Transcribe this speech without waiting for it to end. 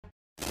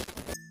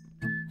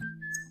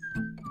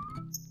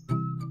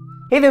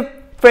Hey there,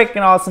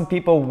 freaking awesome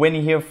people,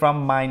 Winnie here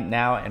from Mind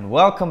Now, and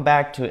welcome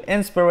back to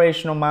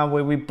Inspirational Mind,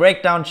 where we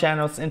break down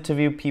channels,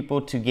 interview people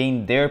to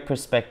gain their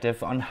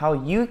perspective on how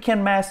you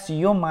can master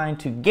your mind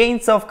to gain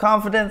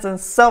self-confidence and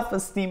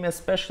self-esteem,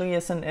 especially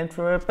as an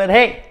introvert. But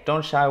hey,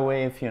 don't shy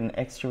away if you're an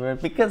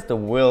extrovert, because the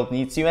world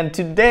needs you. And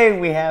today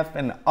we have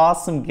an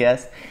awesome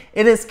guest.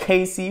 It is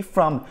Casey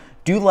from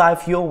Do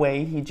Life Your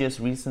Way. He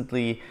just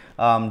recently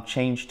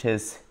changed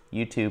his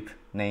YouTube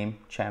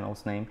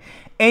channel's name.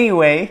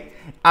 Anyway,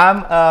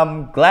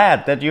 I'm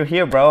glad that you're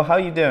here, bro. How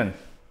you doing?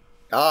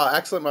 Oh,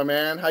 excellent, my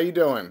man. How you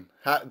doing?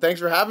 Thanks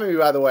for having me,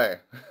 by the way.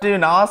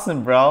 Doing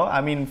awesome, bro. I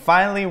mean,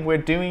 finally we're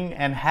doing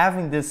and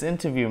having this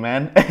interview,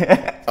 man.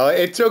 Oh,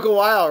 it took a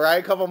while,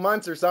 right? A couple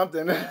months or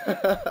something. All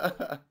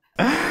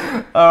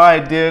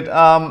right, dude.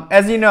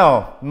 As you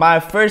know, my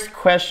first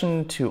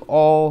question to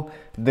all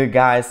the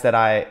guys that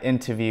I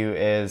interview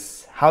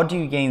is, how do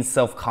you gain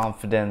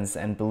self-confidence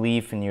and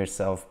belief in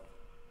yourself?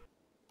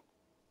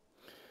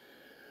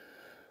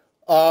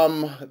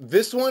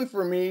 This one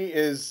for me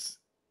is,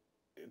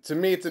 to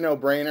me, it's a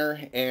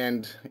no-brainer,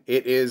 and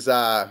it is,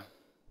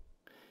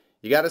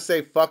 you got to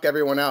say fuck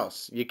everyone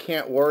else. You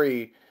can't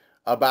worry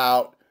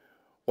about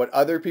what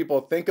other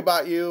people think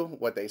about you,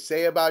 what they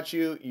say about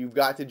you. You've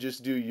got to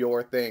just do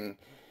your thing.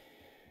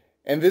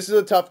 And this is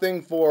a tough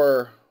thing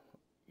for,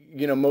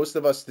 most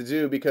of us to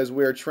do because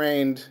we're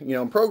trained,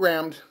 and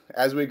programmed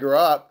as we grow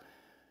up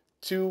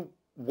to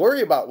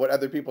worry about what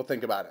other people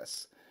think about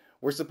us.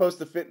 We're supposed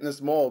to fit in this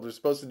mold. We're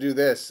supposed to do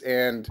this.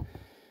 And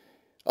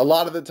a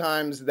lot of the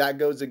times that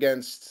goes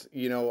against,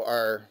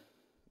 our,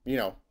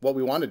 what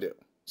we want to do.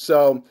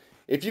 So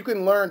if you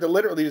can learn to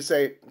literally just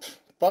say,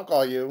 fuck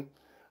all you,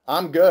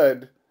 I'm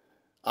good,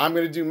 I'm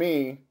going to do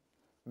me,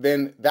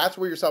 then that's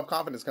where your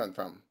self-confidence comes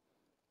from.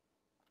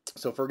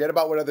 So forget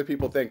about what other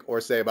people think or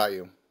say about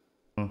you.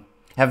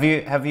 Have you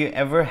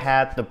ever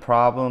had the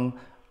problem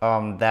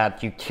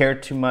that you care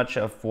too much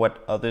of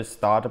what others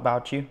thought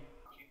about you?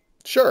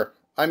 Sure.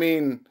 I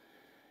mean,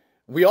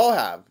 we all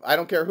have. I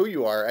don't care who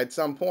you are. At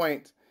some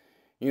point,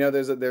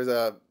 there's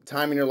a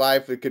time in your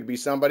life. It could be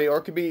somebody, or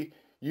it could be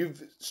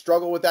you've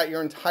struggled with that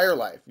your entire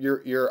life.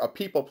 You're a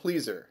people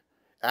pleaser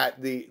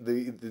at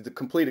the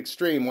complete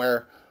extreme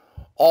where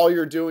all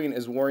you're doing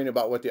is worrying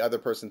about what the other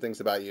person thinks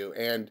about you.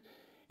 And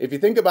if you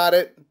think about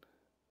it,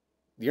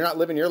 you're not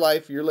living your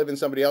life. You're living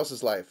somebody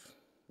else's life.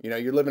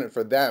 You're living it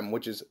for them,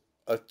 which is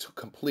a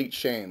complete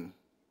shame.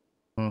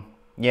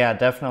 Yeah,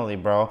 definitely,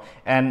 bro.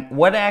 And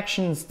what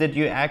actions did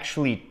you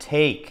actually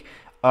take?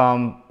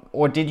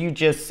 Or did you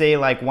just say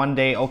like one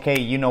day, okay,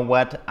 you know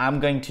what, I'm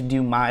going to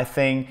do my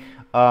thing?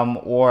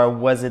 Or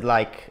was it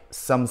like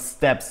some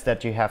steps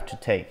that you have to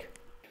take?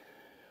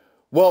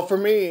 Well, for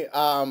me,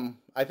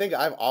 I think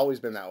I've always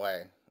been that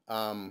way.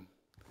 Um,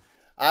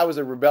 I was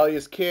a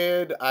rebellious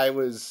kid.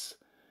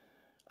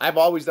 I've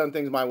always done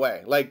things my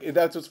way. Like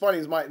that's what's funny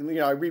is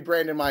I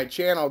rebranded my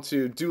channel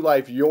to Do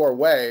Life Your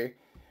Way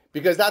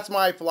because that's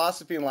my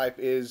philosophy in life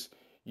is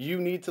you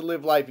need to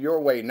live life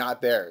your way,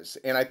 not theirs.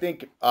 And I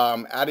think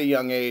at a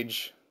young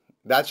age,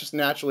 that's just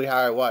naturally how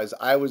I was.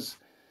 I was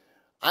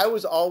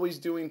always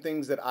doing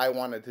things that I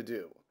wanted to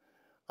do.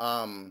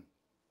 Um,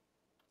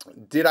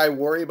 did I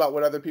worry about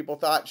what other people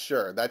thought?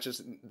 Sure,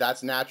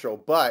 that's natural,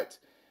 but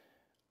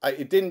I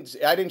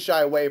didn't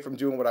shy away from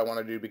doing what I want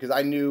to do because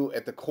I knew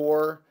at the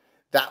core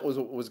that was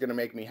what was going to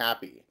make me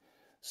happy.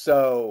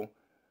 So,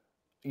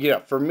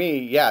 for me,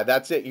 yeah,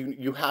 that's it.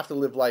 You have to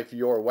live life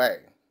your way.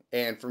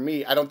 And for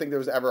me, I don't think there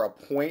was ever a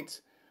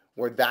point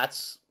where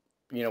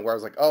where I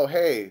was like, "Oh,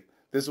 hey,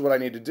 this is what I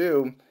need to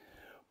do."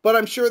 But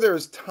I'm sure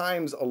there's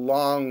times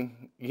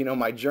along,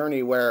 my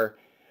journey where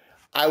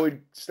I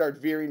would start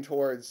veering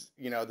towards,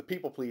 the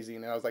people pleasing.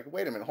 And I was like,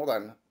 wait a minute, hold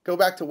on. Go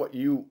back to what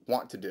you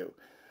want to do.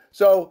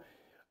 So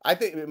I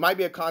think it might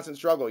be a constant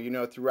struggle,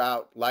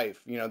 throughout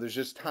life. There's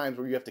just times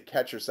where you have to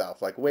catch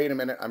yourself. Like, wait a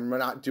minute, I'm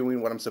not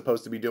doing what I'm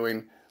supposed to be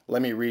doing.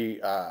 Let me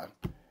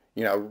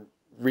you know,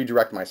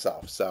 redirect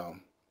myself. So,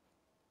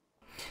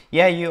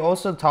 Yeah, you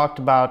also talked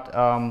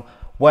about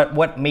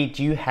what made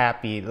you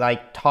happy,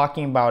 like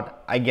talking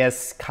about, I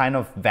guess, kind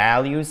of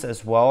values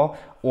as well,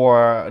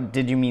 or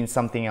did you mean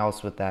something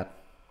else with that?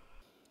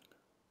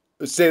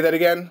 say that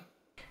again.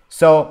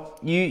 So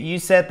you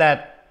said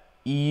that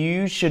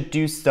you should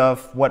do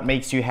stuff what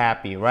makes you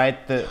happy,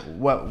 right? The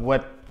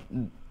what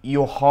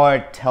your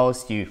heart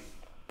tells you,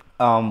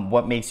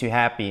 what makes you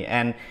happy,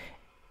 and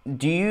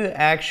do you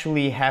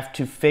actually have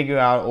to figure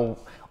out,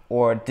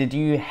 or did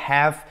you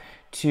have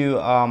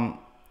to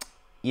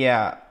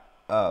yeah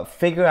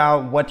figure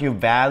out what your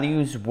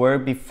values were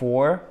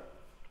before?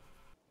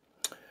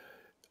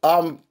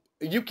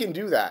 You can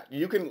do that.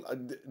 You can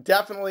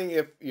definitely,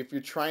 if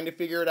you're trying to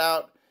figure it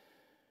out,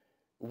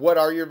 what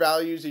are your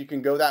values? You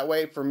can go that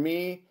way. For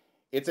me,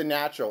 it's a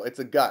natural, it's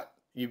a gut.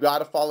 You got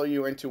to follow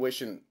your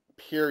intuition,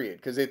 period.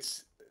 Because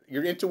it's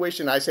your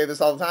intuition, I say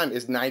this all the time,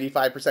 is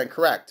 95%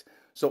 correct.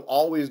 So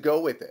always go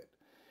with it.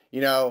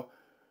 You know,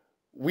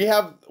 we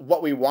have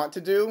what we want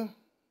to do,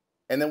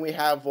 and then we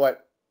have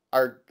what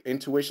our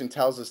intuition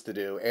tells us to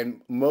do.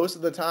 And most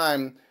of the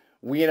time,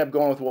 we end up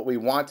going with what we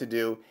want to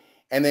do.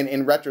 And then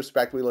in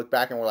retrospect, we look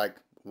back and we're like,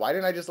 why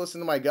didn't I just listen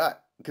to my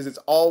gut? Because it's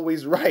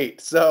always right.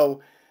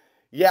 So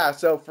yeah,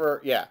 so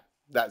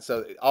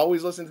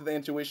always listen to the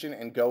intuition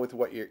and go with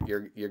what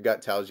your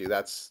gut tells you.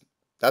 That's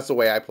the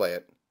way I play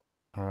it.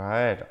 All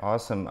right,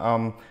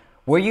 awesome.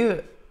 Were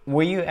you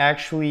were you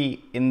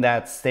actually in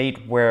that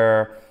state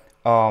where,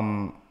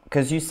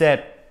 because you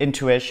said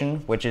intuition,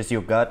 which is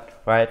your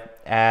gut, right,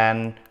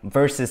 and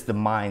versus the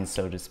mind,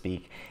 so to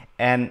speak,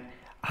 and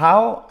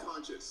how?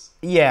 Conscious.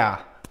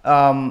 Yeah,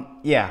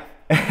 yeah.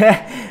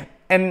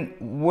 And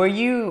were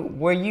you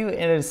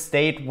in a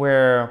state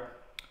where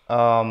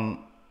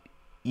um,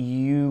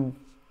 you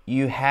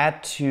you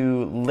had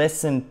to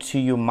listen to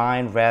your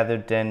mind rather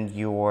than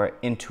your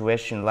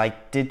intuition?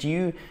 Like, did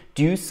you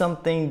do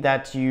something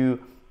that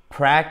you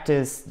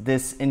practice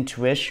this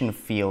intuition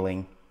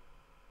feeling?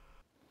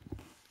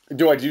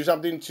 Do I do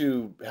something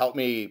to help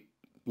me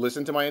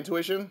listen to my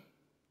intuition?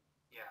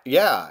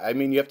 Yeah, I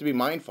mean, you have to be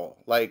mindful.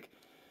 Like,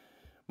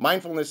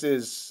 mindfulness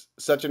is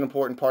such an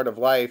important part of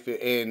life,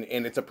 and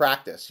it's a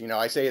practice.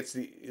 I say it's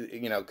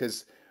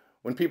because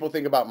when people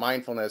think about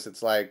mindfulness,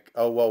 it's like,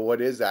 oh, well, what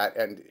is that?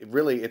 And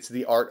really, it's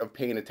the art of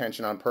paying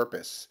attention on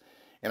purpose.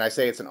 And I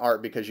say it's an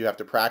art because you have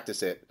to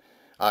practice it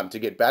to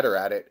get better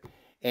at it.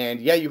 And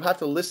yeah, you have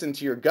to listen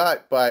to your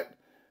gut, but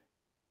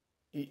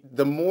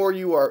the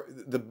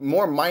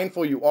more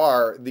mindful you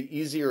are, the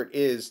easier it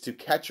is to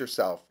catch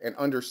yourself and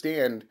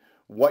understand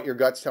what your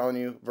gut's telling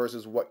you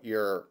versus what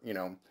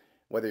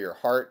whether your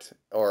heart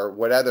or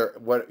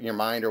what your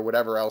mind or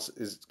whatever else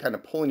is kind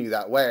of pulling you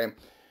that way.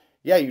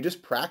 Yeah, you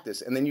just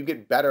practice and then you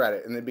get better at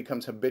it and it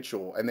becomes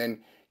habitual. And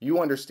then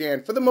you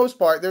understand, for the most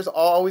part, there's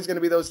always going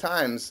to be those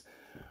times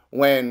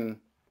when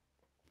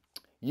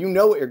you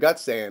know what your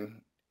gut's saying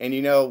and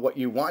you know what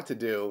you want to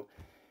do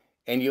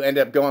and you end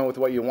up going with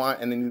what you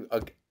want, and then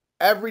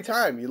every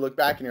time you look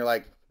back and you're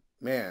like,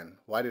 man,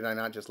 why did I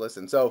not just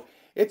listen? So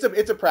it's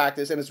a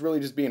practice, and it's really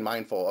just being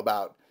mindful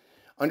about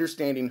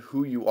understanding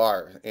who you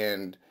are.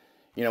 And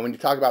when you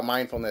talk about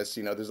mindfulness,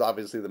 there's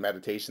obviously the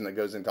meditation that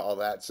goes into all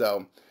that.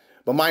 So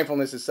but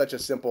mindfulness is such a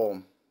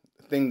simple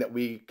thing that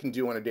we can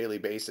do on a daily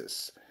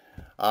basis.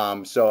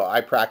 So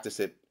I practice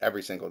it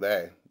every single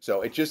day.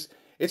 So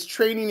it's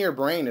training your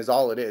brain is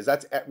all it is.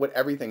 That's what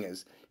everything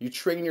is. You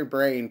train your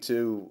brain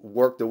to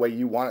work the way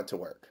you want it to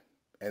work.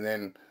 And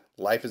then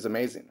life is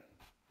amazing.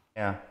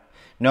 Yeah.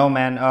 No,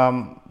 man,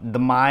 the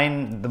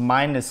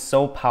mind is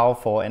so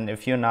powerful, and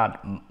if you're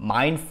not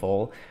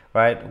mindful,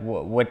 right,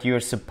 what you're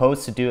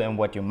supposed to do and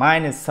what your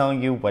mind is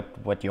telling you,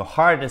 what your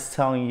heart is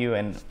telling you,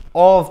 and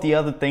all of the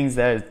other things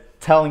that it's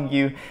telling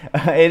you,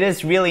 it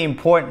is really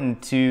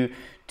important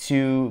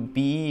to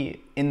be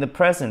in the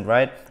present,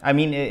 right? I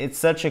mean, it's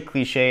such a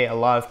cliche. A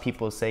lot of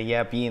people say,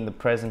 yeah, be in the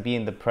present, be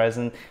in the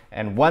present.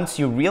 And once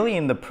you're really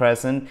in the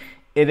present,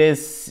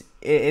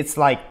 it's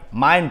like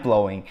mind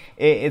blowing.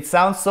 It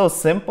sounds so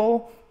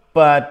simple,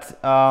 but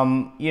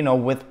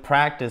with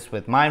practice,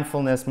 with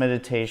mindfulness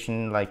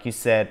meditation, like you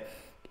said,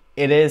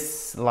 it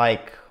is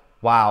like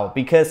wow.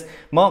 Because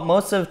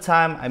most of the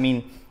time, I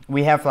mean,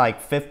 we have like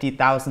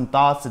 50,000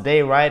 thoughts a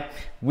day, right?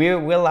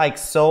 We're like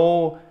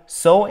so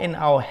in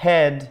our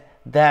head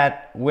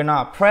that we're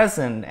not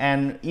present,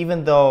 and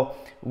even though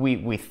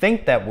we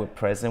think that we're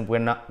present,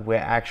 we're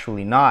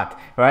actually not,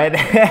 right?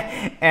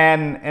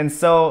 And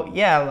so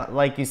yeah,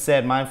 like you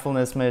said,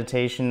 mindfulness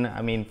meditation,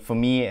 I mean, for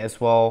me as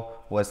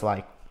well, was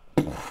like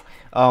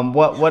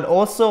what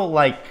also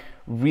like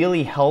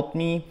really helped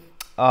me.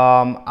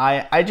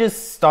 I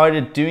just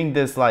started doing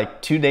this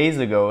like 2 days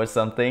ago or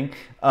something,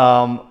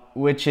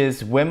 which is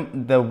the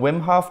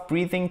Wim Hof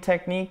breathing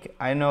technique.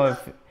 I know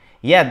if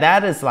yeah,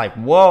 that is like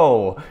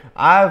whoa.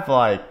 I've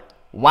like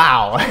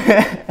wow.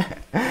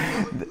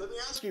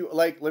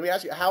 Let me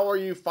ask you, how are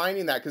you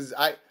finding that? Because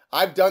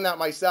I've done that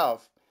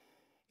myself,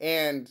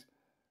 and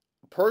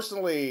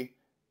personally,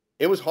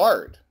 it was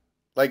hard.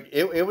 Like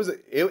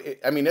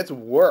I mean, it's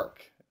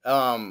work.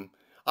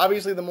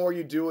 Obviously, the more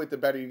you do it, the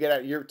better you get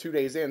at it. You're 2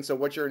 days in, so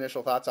what's your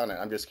initial thoughts on it?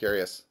 I'm just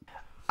curious.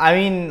 I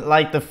mean,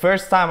 like the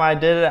first time I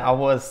did it, I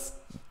was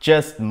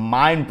just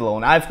mind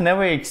blown. I've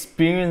never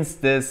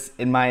experienced this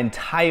in my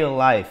entire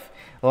life.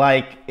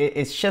 Like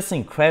it's just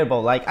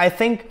incredible. Like I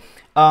think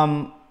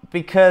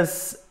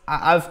because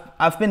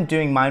I've been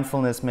doing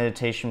mindfulness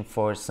meditation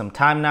for some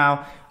time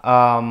now.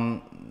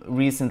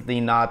 Recently,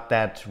 not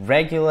that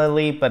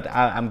regularly, but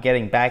I'm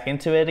getting back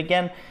into it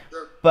again.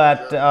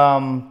 But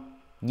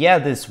yeah,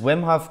 this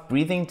Wim Hof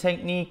breathing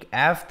technique.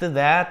 After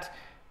that,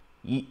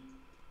 it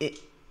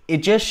it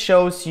just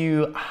shows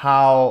you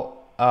how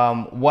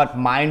what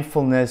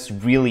mindfulness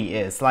really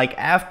is. Like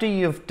after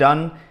you've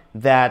done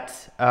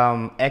that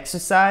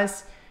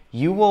exercise,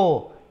 you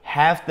will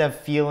have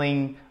that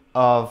feeling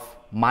of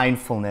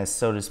mindfulness,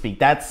 so to speak.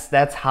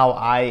 That's how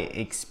I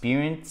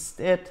experienced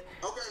it.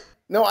 Okay.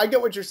 No, I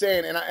get what you're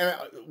saying,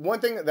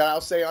 one thing that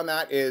I'll say on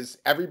that is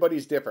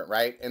everybody's different,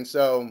 right? And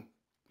so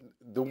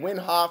the Wim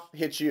Hof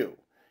hits you.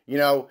 You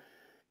know,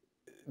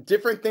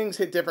 different things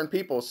hit different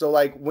people. So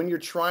like when you're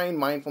trying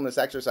mindfulness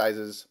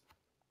exercises,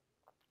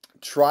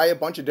 try a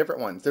bunch of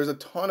different ones. There's a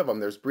ton of them.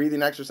 There's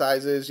breathing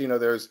exercises.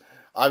 There's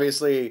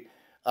obviously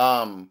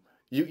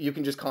you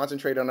can just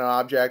concentrate on an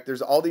object.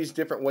 There's all these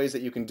different ways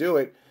that you can do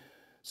it.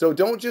 So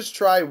don't just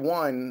try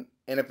one,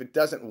 and if it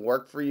doesn't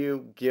work for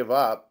you, give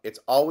up. It's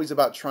always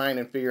about trying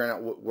and figuring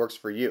out what works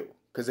for you.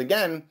 Because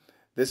again,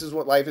 this is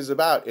what life is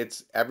about.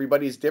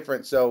 Everybody's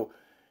different. So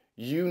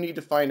you need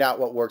to find out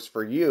what works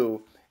for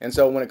you. And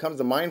so when it comes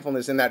to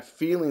mindfulness and that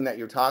feeling that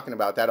you're talking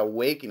about, that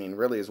awakening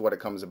really is what it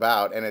comes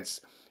about. And it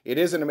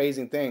is an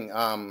amazing thing.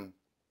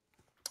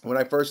 When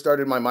I first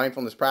started my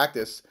mindfulness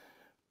practice,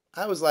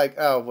 I was like,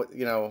 oh,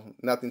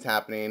 nothing's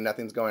happening,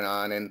 nothing's going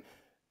on. And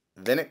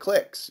then it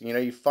clicks.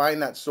 You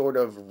find that sort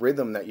of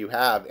rhythm that you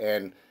have,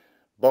 and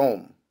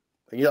boom,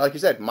 like you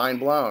said, mind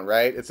blown,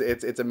 right?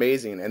 It's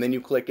amazing. And then you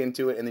click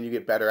into it, and then you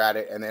get better at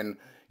it, and then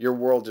your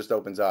world just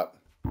opens up.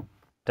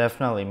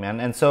 Definitely,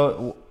 man. And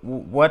so,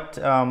 what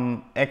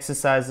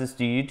exercises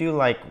do you do?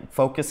 Like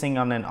focusing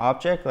on an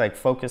object, like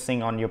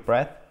focusing on your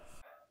breath?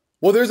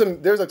 Well, there's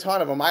a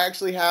ton of them. I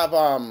actually have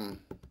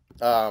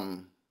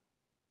um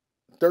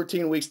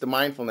 13 weeks to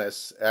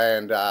mindfulness,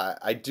 and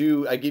I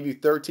give you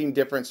 13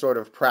 different sort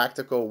of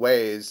practical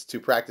ways to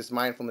practice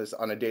mindfulness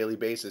on a daily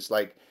basis.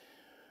 Like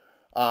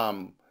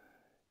um,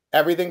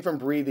 everything from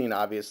breathing,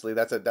 obviously,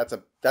 that's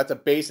a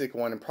basic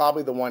one, and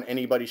probably the one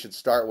anybody should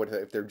start with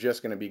if they're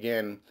just going to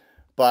begin.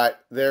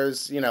 But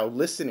there's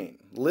listening.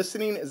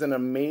 Listening is an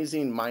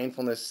amazing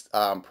mindfulness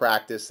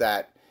practice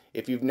that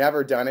if you've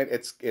never done it,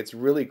 it's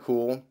really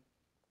cool.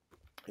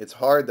 It's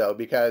hard though,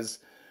 because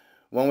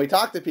when we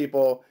talk to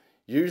people,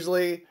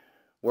 usually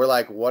we're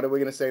like, what are we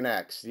going to say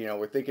next?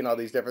 We're thinking all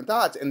these different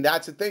thoughts. And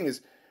that's the thing,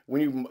 is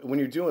when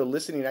you're doing a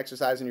listening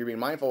exercise and you're being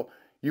mindful,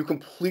 you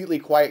completely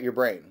quiet your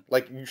brain.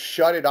 Like you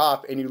shut it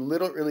off, and you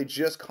literally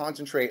just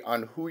concentrate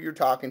on who you're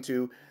talking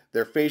to,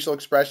 their facial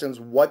expressions,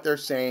 what they're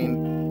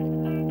saying.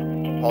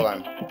 Hold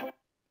on.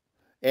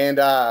 And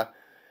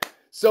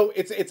so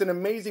it's an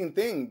amazing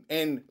thing.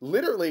 And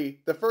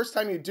literally the first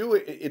time you do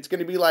it, it's going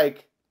to be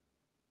like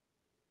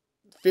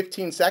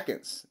 15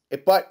 seconds.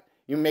 But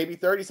you maybe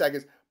 30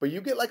 seconds, but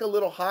you get like a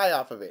little high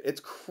off of it.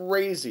 It's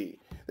crazy.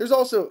 There's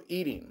also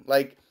eating.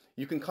 Like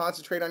you can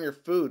concentrate on your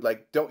food.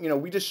 Like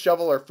we just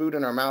shovel our food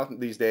in our mouth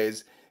these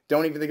days.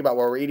 Don't even think about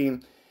what we're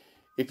eating.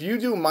 If you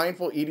do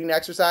mindful eating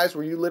exercise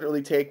where you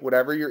literally take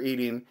whatever you're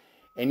eating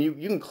and you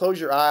can close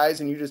your eyes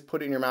and you just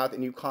put it in your mouth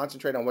and you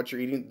concentrate on what you're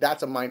eating,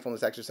 that's a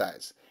mindfulness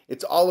exercise.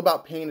 It's all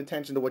about paying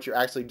attention to what you're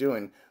actually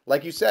doing.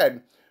 Like you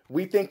said,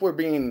 we think we're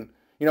being,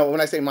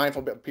 when I say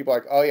mindful, people are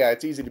like, oh yeah,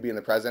 it's easy to be in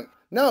the present.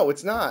 No,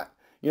 it's not.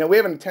 We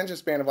have an attention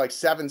span of like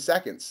 7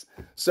 seconds.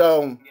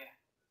 So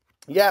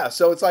yeah,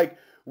 so it's like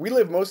we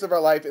live most of our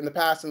life in the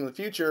past and in the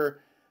future.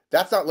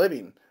 That's not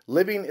living.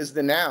 Living is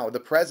the now, the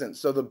present.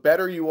 So the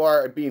better you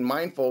are at being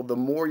mindful, the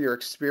more you're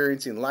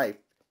experiencing life,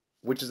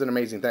 which is an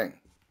amazing thing.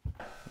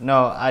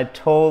 No, I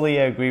totally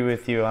agree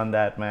with you on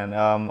that, man.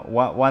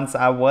 Once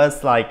I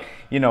was like,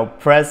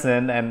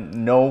 present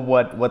and know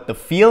what the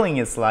feeling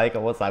is like, I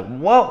was like,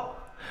 whoa,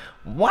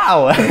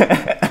 wow.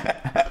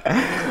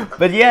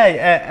 But yeah,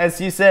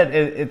 as you said,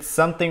 it's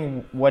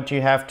something what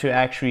you have to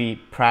actually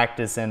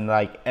practice and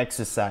like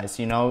exercise,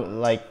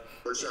 like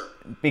For sure.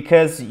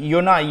 because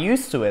you're not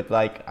used to it.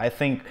 Like I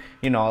think,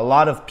 a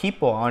lot of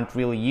people aren't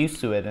really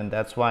used to it, and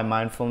that's why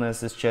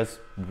mindfulness is just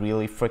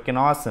really freaking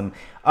awesome.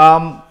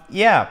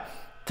 Yeah,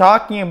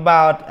 talking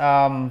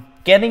about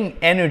getting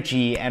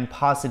energy and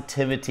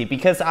positivity,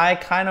 because I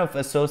kind of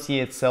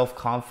associate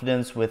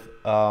self-confidence with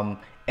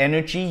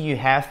energy you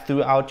have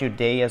throughout your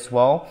day as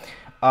well.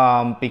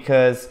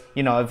 Because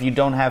if you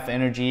don't have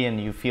energy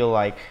and you feel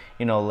like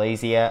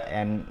lazy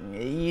and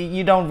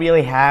you don't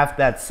really have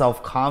that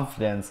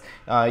self-confidence,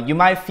 you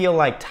might feel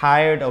like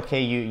tired.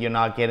 Okay, you're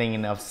not getting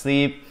enough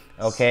sleep.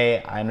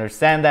 Okay, I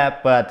understand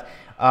that, but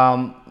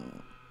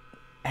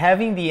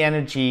having the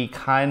energy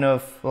kind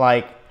of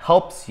like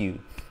helps you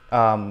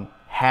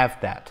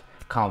have that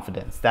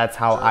confidence. That's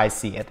how I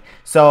see it.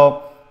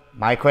 So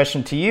my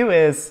question to you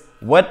is,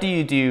 what do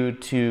you do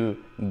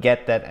to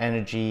get that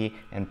energy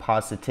and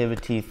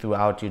positivity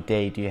throughout your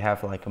day? Do you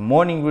have like a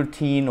morning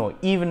routine or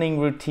evening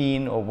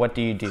routine, or what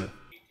do you do?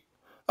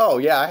 Oh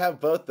yeah, I have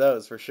both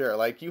those for sure.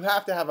 Like you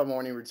have to have a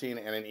morning routine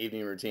and an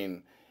evening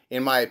routine,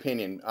 in my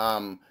opinion.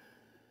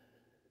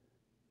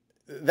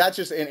 That's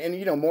just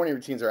and morning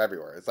routines are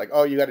everywhere. It's like,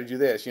 oh, you got to do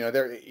this.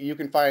 There you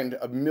can find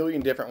a million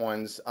different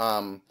ones.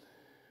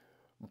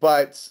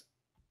 But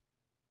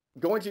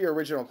going to your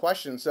original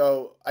question,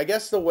 so I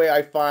guess the way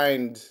I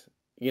find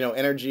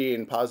energy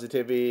and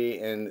positivity,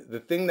 and the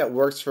thing that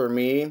works for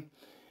me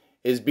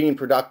is being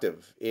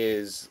productive,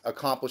 is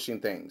accomplishing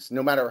things,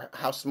 no matter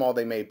how small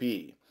they may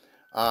be.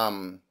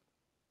 Um,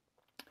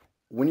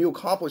 when you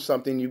accomplish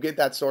something, you get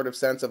that sort of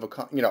sense of,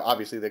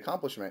 obviously the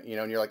accomplishment,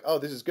 and you're like, oh,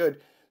 this is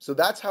good. So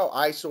that's how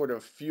I sort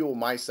of fuel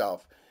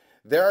myself.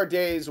 There are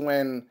days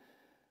when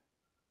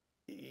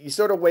you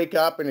sort of wake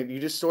up and you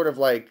just sort of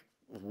like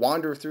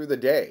wander through the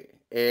day,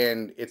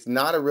 and it's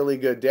not a really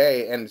good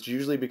day, and it's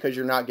usually because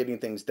you're not getting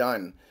things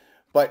done.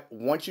 But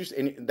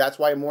and that's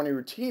why a morning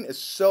routine is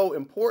so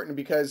important,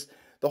 because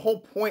the whole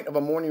point of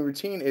a morning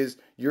routine is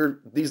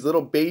these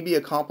little baby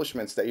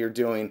accomplishments that you're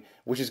doing,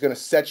 which is going to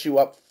set you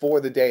up for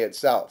the day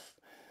itself.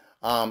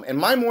 And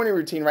my morning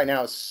routine right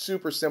now is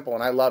super simple,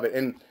 and I love it.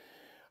 And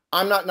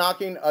I'm not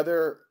knocking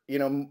other,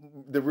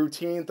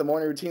 the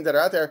morning routines that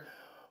are out there,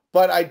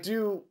 but I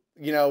do,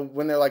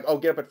 when they're like, oh,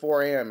 get up at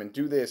 4 a.m. and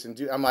do this and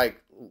I'm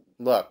like,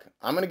 look,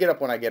 I'm going to get up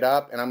when I get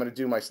up, and I'm going to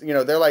do my,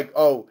 they're like,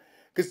 oh,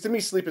 because to me,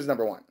 sleep is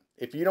number one.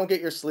 If you don't get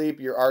your sleep,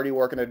 you're already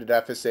working at a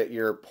deficit.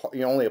 You're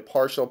only a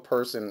partial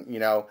person,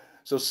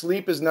 So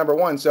sleep is number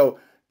one. So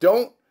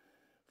don't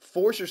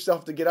force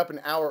yourself to get up an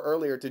hour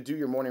earlier to do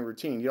your morning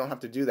routine. You don't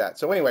have to do that.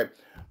 So anyway,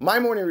 my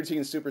morning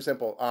routine is super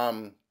simple.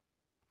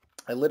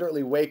 I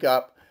literally wake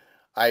up,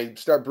 I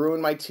start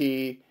brewing my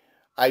tea.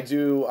 I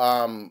do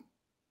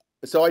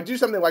so I do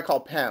something I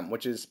call PEM,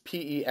 which is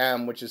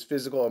PEM, which is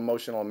physical,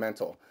 emotional, and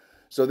mental.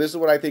 So this is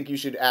what I think you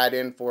should add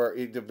in for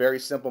a very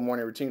simple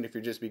morning routine if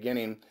you're just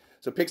beginning.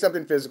 So pick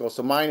something physical.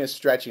 So mine is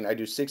stretching. I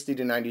do 60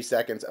 to 90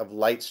 seconds of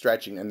light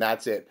stretching, and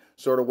that's it.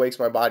 Sort of wakes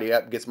my body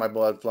up, gets my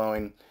blood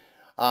flowing.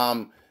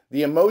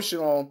 The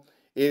emotional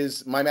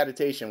is my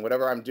meditation,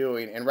 whatever I'm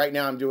doing. And right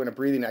now I'm doing a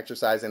breathing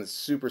exercise, and it's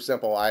super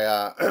simple.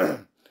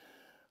 I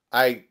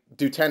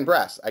do 10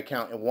 breaths. I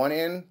count 1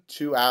 in,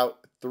 2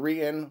 out,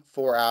 3 in,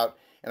 4 out,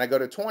 and I go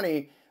to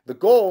 20. The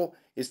goal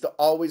is to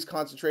always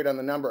concentrate on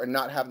the number and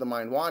not have the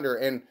mind wander.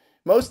 And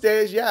most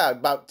days,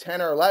 about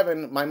 10 or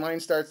 11, my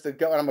mind starts to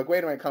go, and I'm like,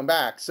 wait a minute, come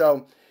back.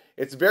 So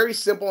it's very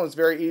simple and it's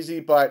very easy,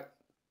 but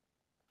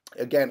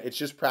again, it's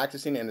just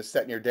practicing and it's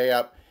setting your day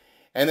up.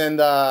 And then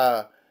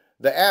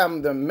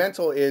the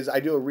mental is I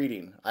do a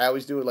reading. I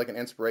always do it like an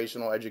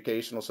inspirational,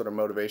 educational, sort of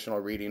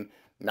motivational reading.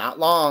 Not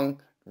long,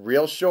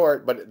 real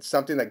short, but it's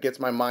something that gets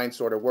my mind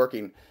sort of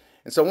working.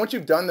 And so once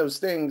you've done those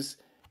things,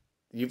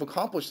 you've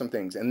accomplished some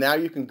things, and now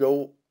you can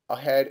go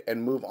ahead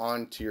and move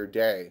on to your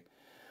day.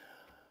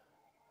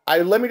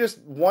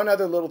 One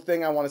other little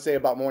thing I want to say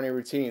about morning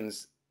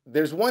routines.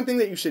 There's one thing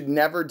that you should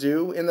never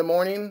do in the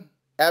morning,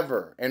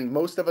 ever, and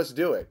most of us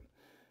do it.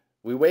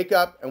 We wake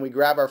up and we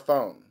grab our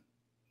phone.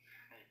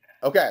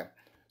 Okay,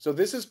 so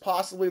this is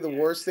possibly the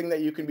worst thing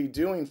that you can be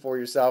doing for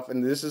yourself,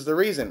 and this is the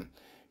reason.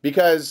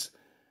 Because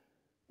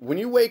when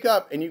you wake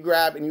up and you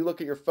grab and you look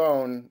at your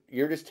phone,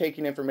 you're just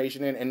taking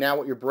information in, and now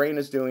what your brain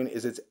is doing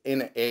is it's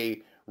in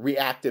a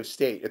reactive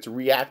state. It's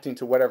reacting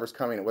to whatever's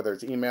coming, whether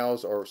it's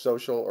emails or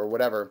social or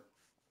whatever.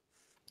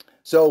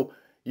 So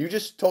you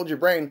just told your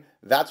brain,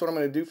 that's what I'm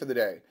going to do for the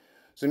day.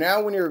 So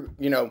now when you're,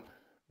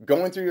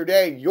 going through your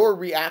day, you're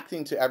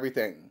reacting to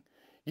everything.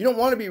 You don't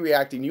want to be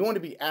reacting. You want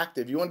to be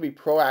active. You want to be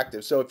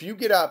proactive. So if you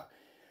get up,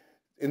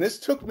 and this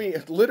took me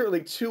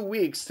literally 2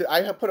 weeks,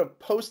 I have put a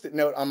Post-it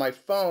note on my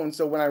phone.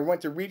 So when I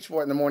went to reach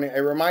for it in the morning, it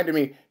reminded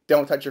me,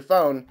 don't touch your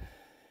phone.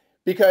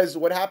 Because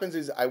what happens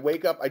is I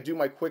wake up, I do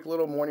my quick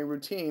little morning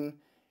routine,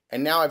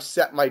 and now I've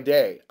set my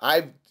day.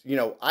 I've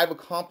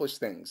accomplished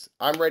things.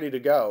 I'm ready to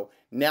go.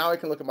 Now I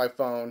can look at my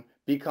phone,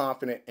 be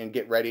confident, and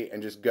get ready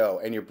and just go.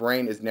 And your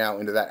brain is now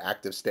into that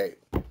active state.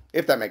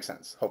 If that makes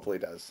sense. Hopefully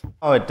it does.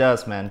 Oh, it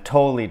does, man.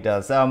 Totally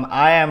does.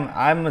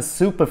 I'm a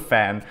super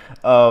fan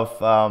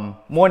of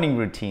morning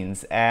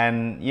routines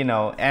and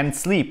and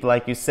sleep,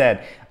 like you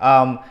said.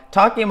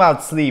 Talking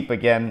about sleep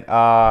again,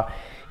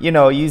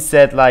 you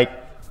said like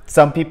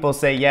some people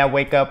say, yeah,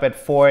 wake up at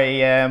 4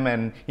 a.m.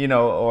 and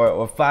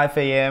or 5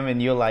 a.m.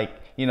 and you're like,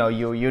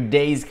 your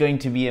day is going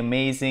to be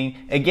amazing.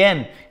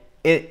 Again,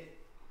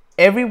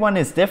 everyone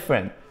is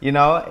different.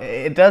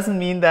 It doesn't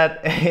mean that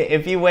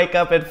if you wake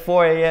up at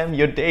 4 a.m.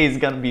 your day is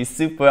gonna be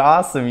super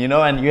awesome,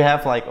 and you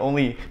have like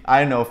only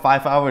 5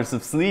 hours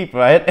of sleep,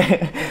 right?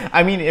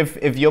 I mean,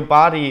 if your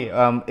body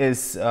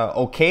is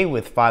okay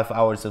with 5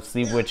 hours of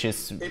sleep, which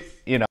is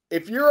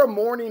if you're a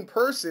morning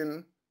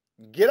person,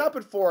 get up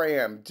at 4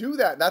 a.m. do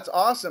that. That's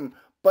awesome.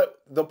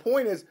 But the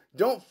point is,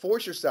 don't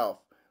force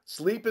yourself.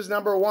 Sleep is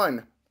number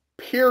one,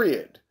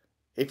 period.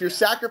 If you're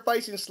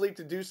sacrificing sleep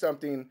to do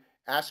something,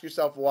 ask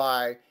yourself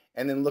why,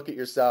 and then look at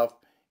yourself,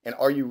 and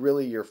are you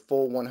really your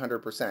full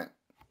 100%?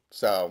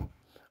 So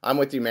I'm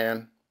with you,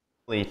 man.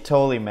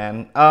 Totally,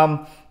 man.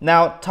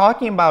 Now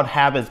talking about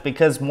habits,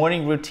 because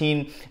morning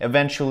routine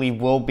eventually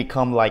will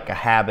become like a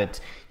habit.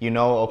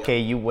 Okay,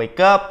 you wake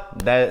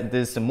up,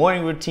 this is the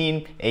morning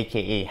routine,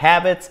 aka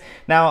habits.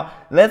 Now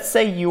let's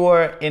say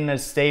you're in a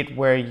state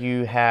where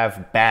you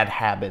have bad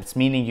habits,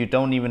 meaning you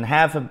don't even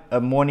have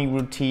a morning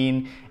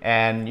routine,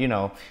 and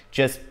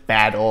just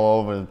bad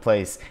all over the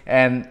place.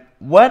 And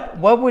what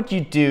would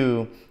you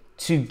do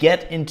to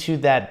get into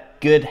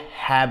that good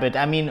habit?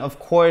 I mean, of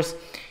course,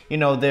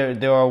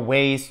 there are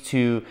ways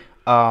to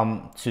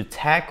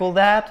tackle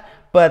that,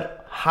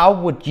 but how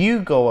would you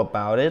go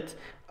about it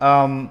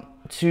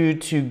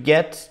to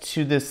get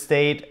to the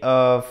state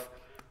of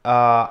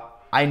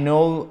I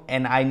know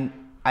and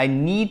I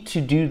need to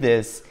do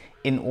this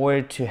in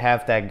order to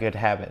have that good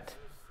habit?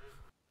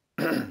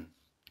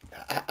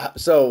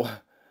 So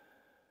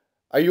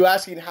are you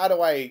asking how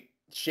do I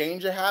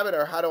change a habit,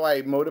 or how do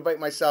I motivate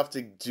myself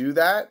to do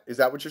that? Is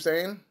that what you're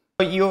saying?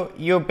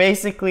 You're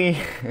basically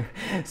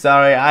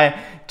sorry, I'm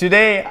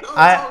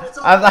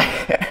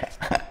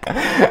like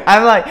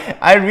I'm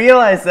like, I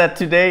realized that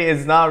today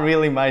is not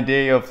really my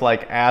day of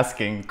like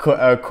asking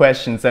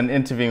questions and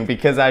interviewing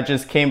because I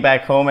just came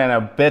back home and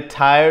I'm a bit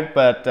tired.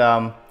 But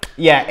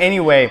yeah,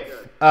 anyway,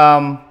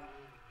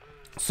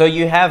 so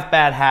you have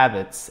bad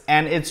habits,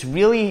 and it's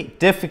really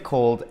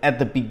difficult at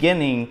the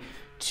beginning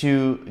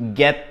to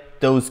get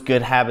those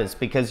good habits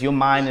because your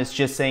mind is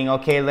just saying,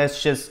 okay,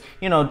 let's just,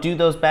 do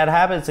those bad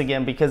habits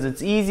again because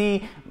it's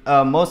easy.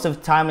 Most of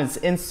the time it's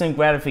instant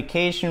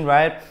gratification,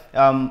 right?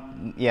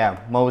 Yeah,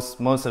 most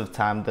of the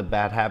time the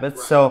bad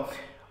habits. So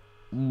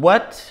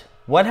what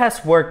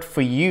has worked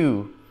for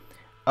you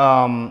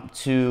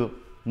to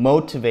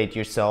motivate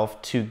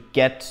yourself to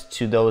get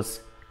to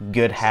those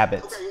good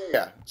habits? Okay,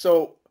 yeah.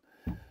 So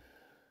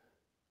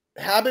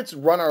habits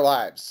run our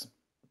lives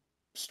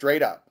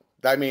straight up.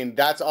 I mean,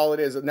 that's all it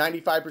is.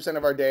 95%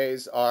 of our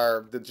days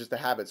are just the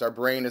habits. Our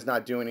brain is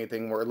not doing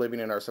anything. We're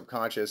living in our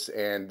subconscious,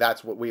 and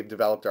that's what we've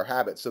developed our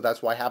habits. So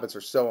that's why habits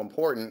are so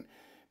important,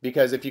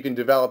 because if you can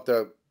develop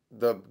the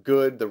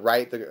good, the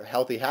right, the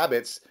healthy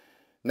habits,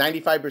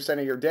 95%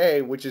 of your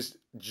day, which is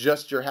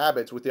just your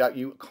habits without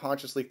you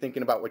consciously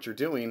thinking about what you're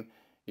doing.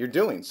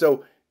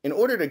 So in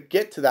order to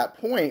get to that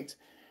point,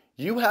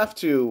 you have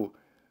to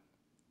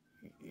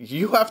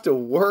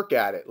work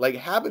at it. Like,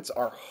 habits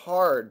are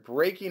hard.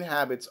 Breaking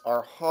habits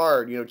are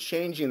hard,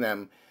 changing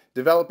them,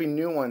 developing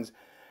new ones.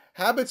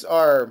 Habits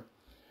are,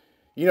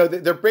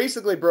 they're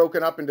basically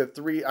broken up into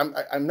three.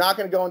 I'm not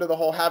going to go into the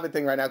whole habit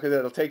thing right now because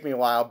it'll take me a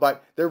while,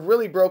 but they're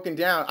really broken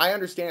down. I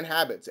understand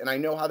habits and I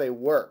know how they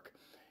work.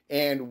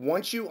 And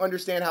once you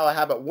understand how a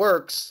habit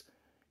works,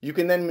 you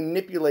can then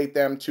manipulate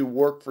them to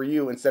work for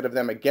you instead of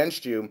them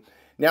against you.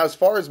 Now, as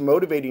far as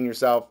motivating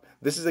yourself,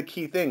 this is a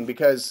key thing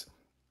because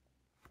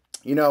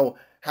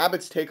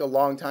habits take a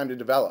long time to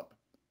develop,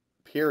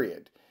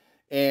 period.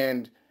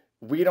 And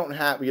we don't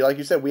have, like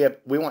you said,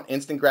 we want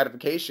instant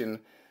gratification.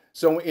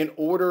 So in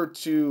order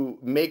to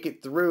make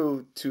it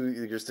through to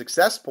your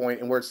success point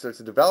and where it starts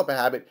to develop a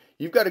habit,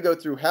 you've got to go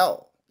through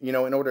hell, in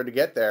order to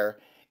get there.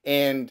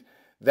 And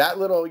that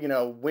little,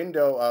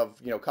 window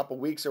of, a couple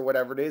weeks or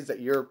whatever it is that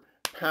you're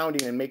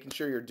pounding and making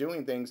sure you're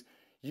doing things,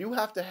 you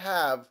have to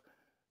have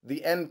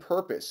the end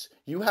purpose.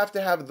 You have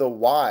to have the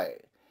why.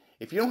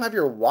 If you don't have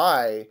your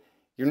why,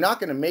 you're not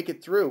going to make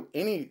it through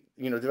any,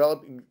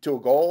 develop to a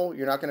goal.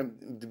 You're not going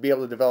to be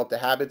able to develop the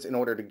habits in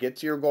order to get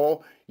to your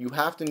goal. You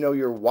have to know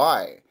your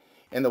why.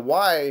 And the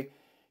why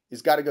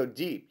has got to go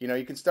deep.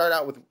 You can start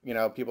out with,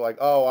 people like,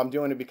 oh, I'm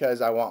doing it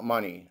because I want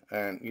money.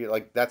 And you're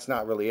like, that's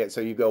not really it.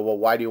 So you go, well,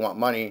 why do you want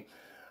money?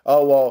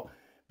 Oh, well,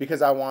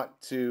 because I want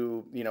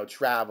to,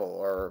 travel,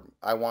 or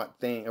I want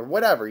things or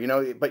whatever,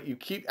 but you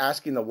keep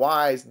asking the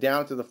whys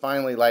down to the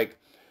finally, like,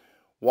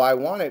 well, I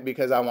want it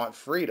because I want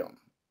freedom.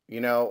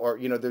 Or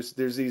there's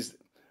these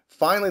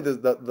finally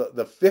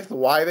the fifth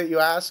why that you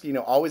ask.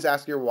 Always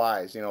ask your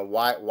whys.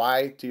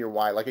 Why to your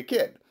why, like a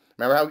kid.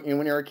 Remember how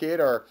when you're a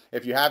kid, or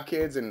if you have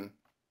kids and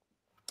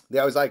they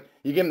always like,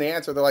 you give them the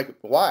answer, they're like,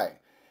 why?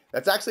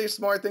 That's actually a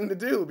smart thing to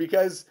do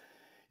because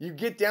you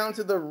get down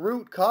to the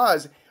root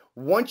cause.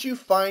 Once you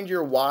find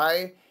your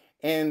why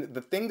and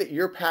the thing that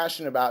you're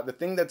passionate about, the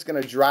thing that's going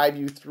to drive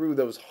you through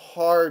those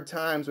hard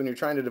times when you're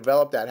trying to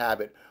develop that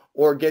habit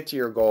or get to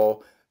your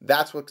goal,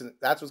 that's what's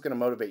going to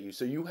motivate you.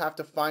 So you have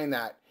to find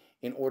that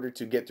in order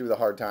to get through the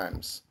hard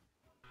times.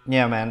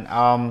 Yeah, man.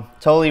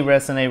 Totally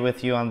resonate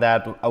with you on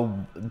that.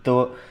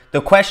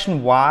 The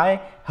question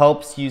why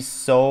helps you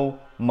so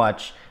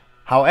much.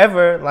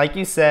 However, like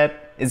you said,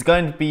 it's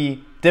going to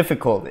be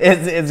difficult.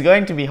 It's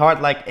going to be hard.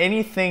 Like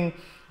anything,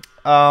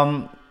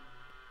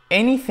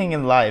 anything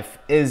in life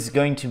is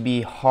going to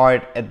be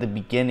hard at the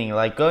beginning.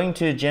 Like going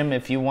to a gym,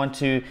 if you want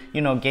to,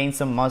 gain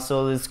some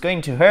muscle, it's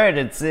going to hurt.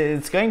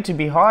 It's going to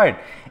be hard.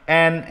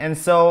 And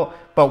so,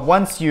 but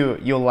once you're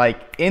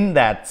like in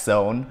that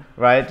zone,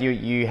 right?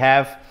 You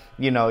have,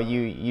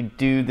 you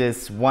do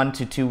this 1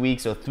 to 2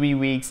 weeks or 3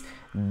 weeks,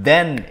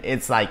 then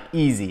it's like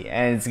easy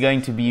and it's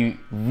going to be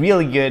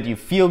really good. You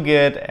feel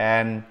good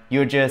and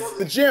you're just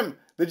the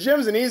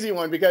gym's an easy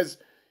one because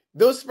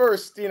those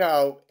first,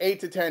 8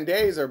 to 10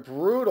 days are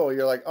brutal.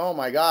 You're like, oh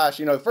my gosh,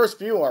 the first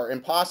few are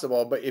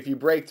impossible, but if you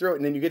break through it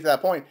and then you get to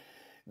that point,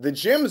 the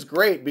gym's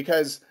great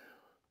because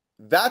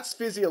that's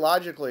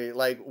physiologically,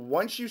 like,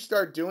 once you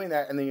start doing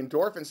that and the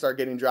endorphins start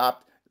getting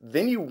dropped,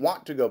 then you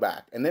want to go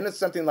back. And then it's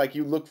something like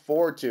you look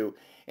forward to.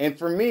 And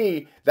for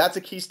me, that's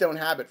a keystone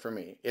habit for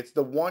me. It's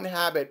the one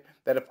habit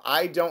that if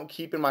I don't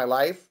keep in my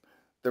life,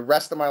 the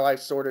rest of my life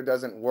sort of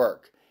doesn't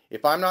work.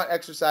 If I'm not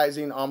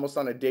exercising almost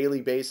on a daily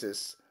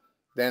basis,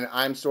 then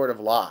I'm sort of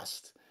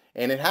lost.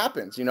 And it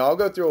happens, I'll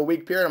go through a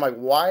week period. I'm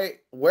like,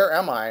 where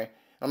am I?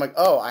 I'm like,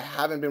 oh, I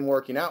haven't been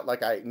working out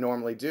like I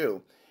normally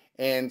do.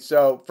 And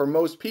so for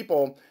most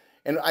people,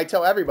 and I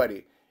tell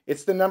everybody,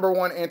 it's the number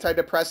one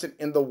antidepressant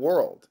in the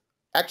world.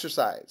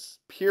 Exercise,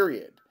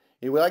 period.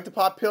 We like to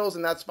pop pills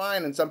and that's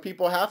fine. And some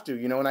people have to,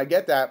 and I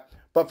get that.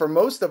 But for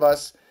most of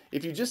us,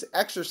 if you just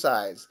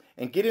exercise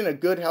and get in a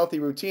good, healthy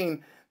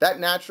routine, that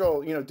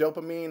natural,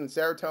 dopamine and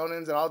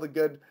serotonins and all the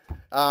good,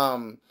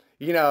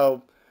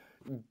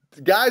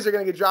 guys are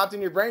going to get dropped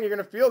in your brain. You're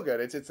going to feel good.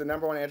 It's the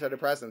number one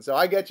antidepressant. So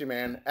I get you,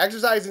 man.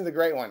 Exercising is a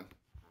great one.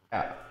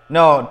 Yeah.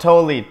 No,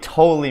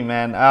 totally,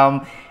 man.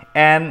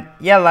 And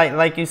yeah,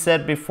 like you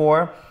said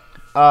before,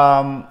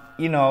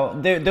 you know,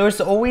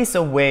 there's always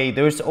a way,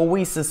 there's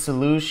always a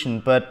solution,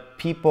 but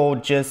people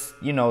just,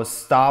 you know,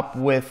 stop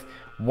with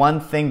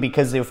one thing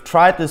because they've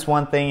tried this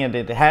one thing and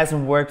it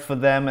hasn't worked for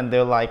them, and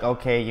they're like,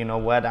 okay, you know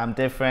what, I'm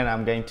different,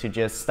 I'm going to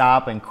just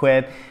stop and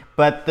quit.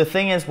 But the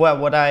thing is,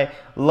 what I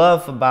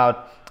love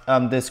about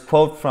this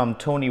quote from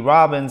Tony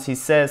Robbins, he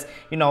says,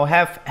 you know,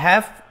 have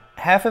a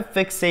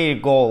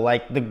fixated goal.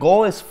 Like, the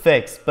goal is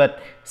fixed, but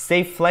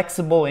stay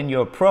flexible in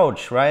your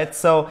approach, right?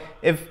 So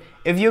if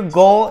your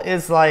goal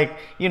is like,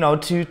 you know,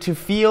 to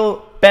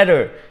feel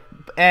better,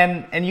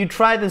 and you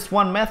try this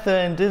one method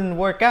and didn't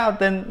work out,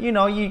 then, you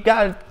know, you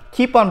gotta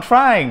keep on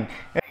trying.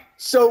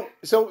 So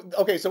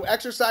okay, so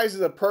exercise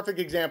is a perfect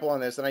example on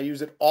this, and I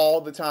use it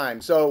all the time.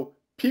 So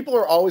people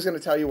are always going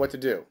to tell you what to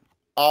do.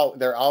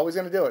 They're always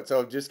going to do it.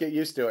 So just get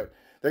used to it.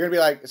 They're going to be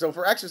like, so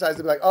for exercise,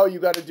 they'll be like, oh, you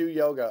got to do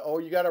yoga. Oh,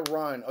 you got to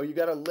run. Oh, you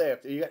got to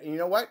lift. You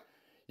know what?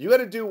 You got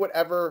to do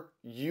whatever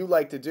you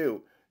like to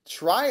do.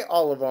 Try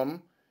all of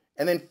them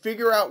and then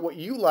figure out what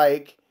you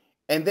like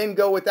and then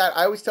go with that.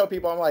 I always tell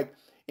people, I'm like,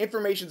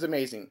 information's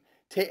amazing.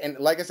 And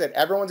like I said,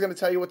 everyone's going to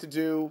tell you what to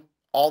do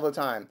all the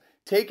time.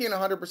 Take in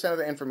 100% of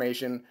the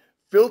information,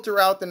 filter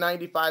out the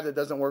 95 that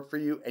doesn't work for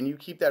you, and you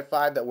keep that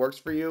 5 that works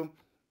for you.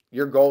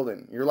 You're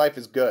golden. Your life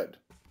is good.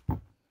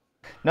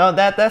 No,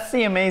 that's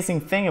the amazing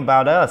thing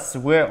about us.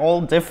 We're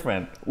all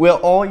different. We're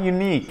all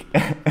unique.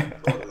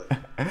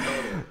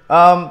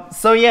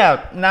 So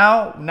yeah,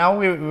 now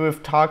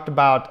we've talked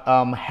about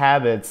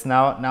habits.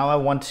 Now I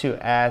want to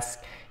ask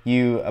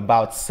you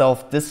about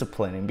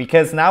self-disciplining,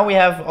 because now we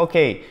have,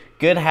 okay,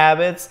 good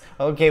habits.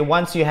 Okay,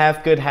 once you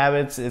have good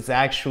habits, it's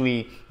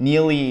actually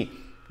nearly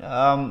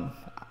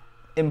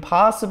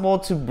impossible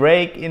to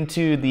break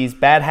into these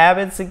bad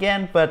habits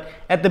again. But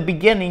at the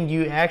beginning,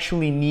 you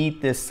actually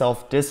need this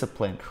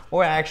self-discipline,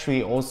 or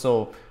actually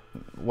also,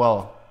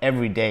 well,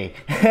 every day.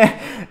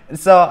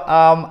 So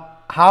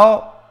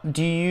how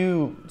do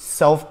you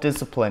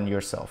self-discipline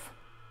yourself?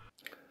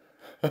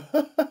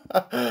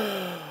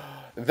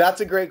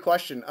 That's a great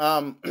question.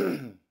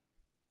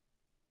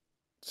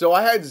 So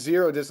I had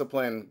zero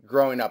discipline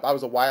growing up. I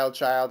was a wild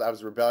child. I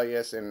was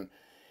rebellious, and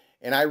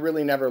I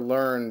really never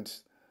learned,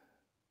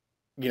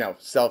 you know,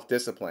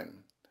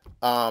 self-discipline.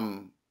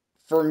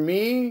 For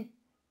me,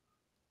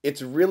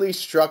 it's really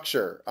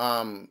structure,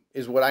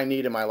 is what I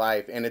need in my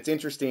life. And it's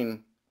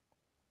interesting,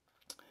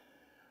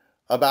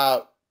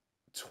 about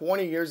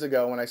 20 years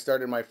ago when I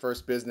started my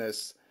first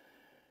business,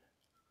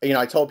 you know,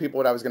 I told people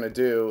what I was going to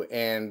do,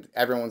 and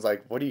everyone's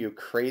like, what are you,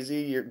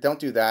 crazy? Don't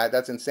do that.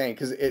 That's insane.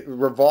 Because it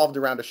revolved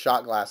around a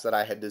shot glass that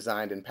I had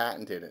designed and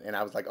patented. And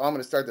I was like, oh, I'm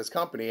going to start this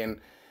company. And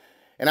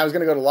I was going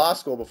to go to law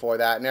school before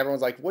that. And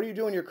everyone's like, what are you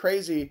doing? You're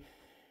crazy.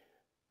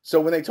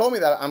 So when they told me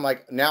that, I'm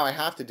like, now I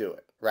have to do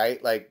it,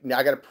 right? Like, now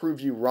I got to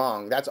prove you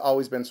wrong. That's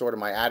always been sort of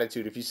my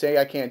attitude. If you say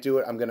I can't do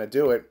it, I'm going to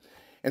do it.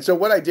 And so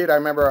what I did, I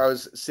remember I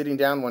was sitting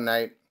down one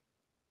night,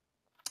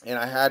 and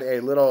I had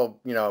a little,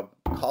 you know,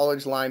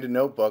 college-lined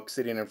notebook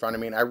sitting in front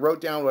of me, and I wrote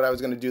down what I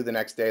was going to do the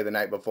next day, the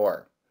night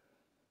before.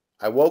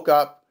 I woke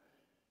up,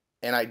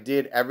 and I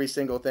did every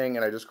single thing,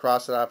 and I just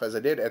crossed it off as I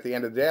did. At the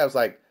end of the day, I was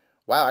like,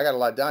 wow, I got a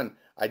lot done.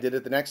 I did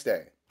it the next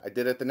day. I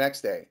did it the next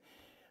day.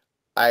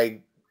 I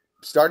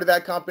started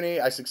that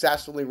company. I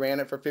successfully ran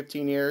it for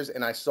 15 years,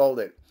 and I sold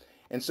it.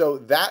 And so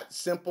that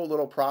simple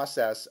little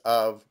process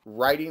of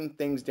writing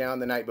things down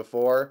the night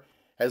before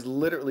has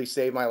literally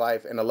saved my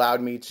life and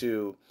allowed me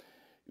to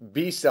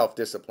be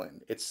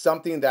self-disciplined. It's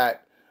something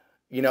that,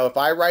 you know, if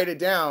I write it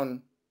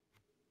down,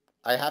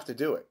 I have to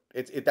do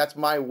it. That's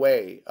my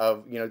way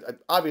of, you know,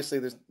 obviously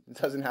this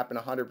doesn't happen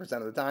 100%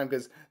 of the time,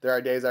 because there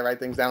are days I write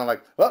things down, I'm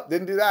like, well,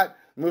 didn't do that,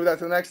 move that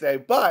to the next day.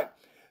 But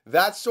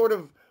that's sort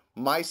of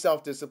my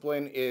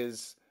self-discipline,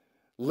 is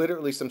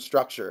literally some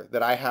structure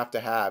that I have to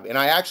have. And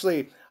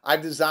I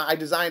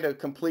designed a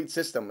complete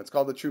system. It's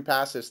called the True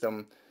Path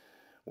system,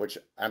 which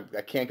I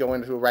can't go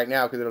into right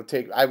now because it'll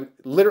take, I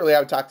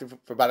would talk to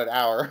for about an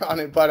hour on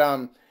it.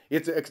 But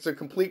it's a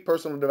complete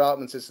personal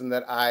development system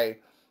that I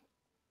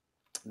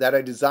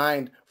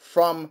designed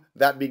from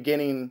that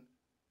beginning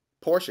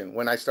portion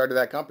when I started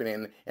that company,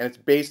 and it's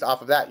based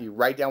off of that. You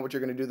write down what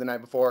you're going to do the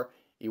night before,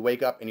 you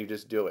wake up, and you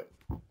just do it.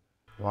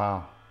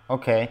 Wow.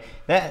 Okay.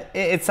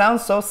 It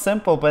sounds so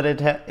simple, but it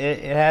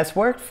has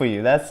worked for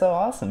you. That's so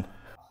awesome.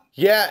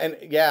 Yeah, and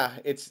yeah,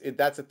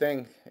 that's the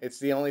thing. It's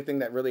the only thing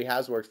that really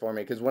has worked for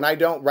me, because when I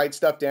don't write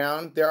stuff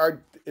down,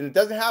 and it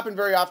doesn't happen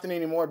very often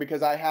anymore,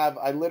 because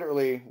I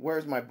literally,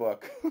 where's my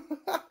book?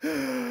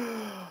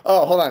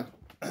 Oh, hold on.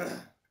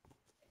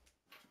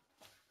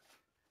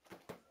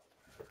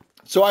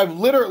 So I've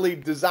literally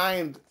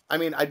designed, I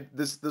mean,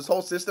 this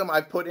whole system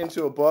I've put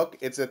into a book.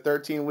 It's a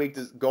 13-week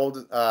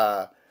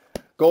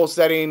goal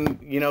setting,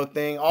 you know,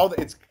 thing.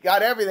 It's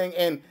got everything,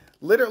 and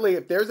literally,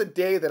 if there's a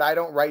day that I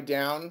don't write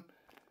down,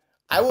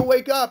 I will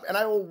wake up and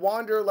I will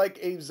wander like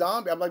a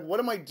zombie. I'm like, what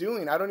am I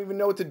doing? I don't even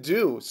know what to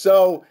do.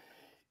 So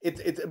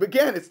it's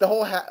again, it's the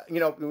whole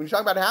when you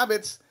talk about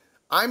habits,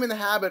 I'm in the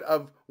habit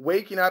of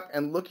waking up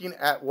and looking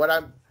at what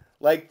I'm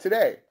like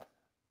today.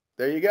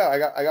 There you go.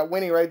 I got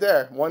Winnie right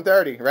there,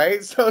 1:30,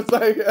 right? So it's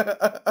like,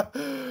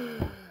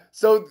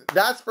 so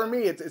that's for me.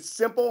 It's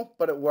simple,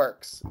 but it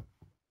works.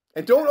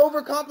 And don't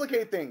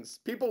overcomplicate things.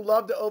 People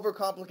love to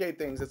overcomplicate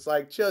things. It's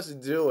like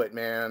just do it,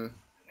 man.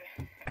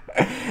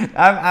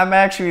 I'm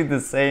actually the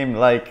same.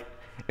 Like,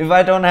 if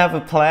I don't have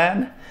a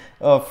plan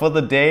for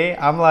the day,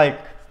 I'm like,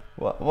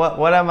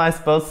 what am I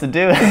supposed to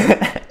do?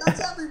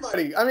 That's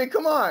everybody. I mean,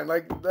 come on.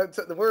 Like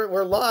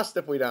we're lost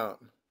if we don't.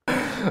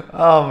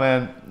 Oh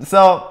man.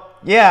 So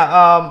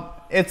yeah,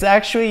 it's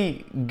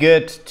actually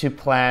good to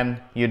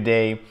plan your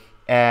day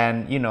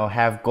and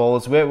have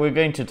goals. We're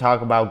going to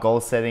talk about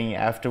goal setting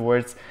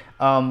afterwards.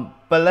 But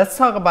let's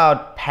talk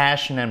about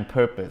passion and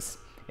purpose.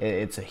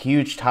 It's a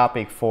huge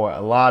topic for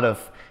a lot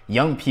of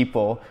young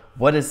people.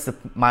 What is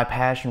my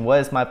passion? What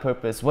is my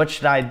purpose? What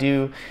should I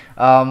do?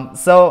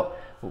 So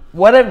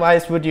what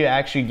advice would you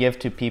actually give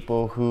to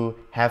people who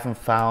haven't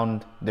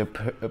found their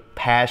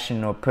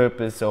passion or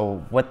purpose or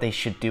what they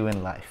should do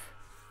in life?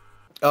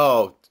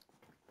 Oh,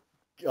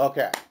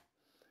 okay.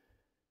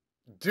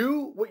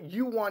 Do what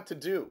you want to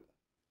do.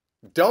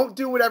 Don't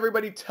do what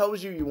everybody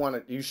tells you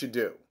you should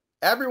do.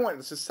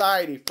 Everyone,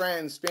 society,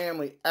 friends,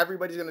 family,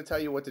 everybody's going to tell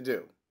you what to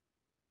do.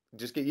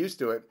 Just get used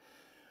to it.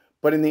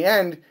 But in the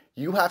end,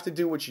 you have to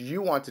do what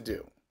you want to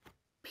do.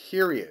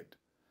 Period.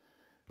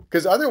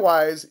 Because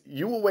otherwise,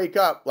 you will wake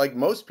up like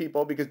most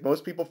people, because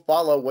most people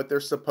follow what they're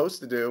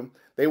supposed to do.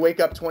 They wake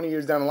up 20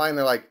 years down the line,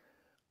 they're like,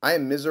 I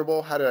am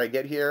miserable. How did I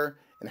get here?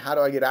 And how do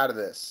I get out of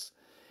this?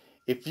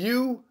 If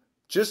you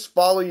just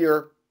follow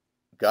your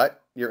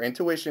gut, your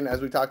intuition,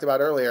 as we talked about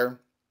earlier,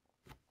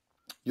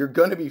 you're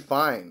going to be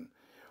fine.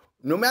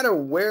 No matter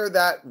where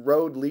that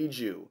road leads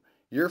you,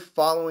 you're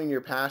following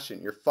your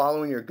passion. You're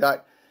following your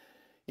gut.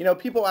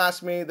 People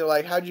ask me, they're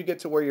like, how'd you get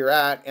to where you're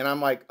at? And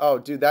I'm like, oh,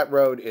 dude, that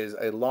road is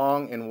a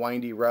long and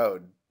windy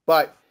road.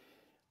 But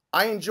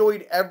I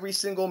enjoyed every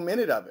single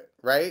minute of it,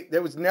 right?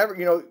 There was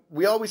never,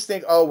 we always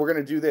think, oh, we're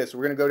going to do this.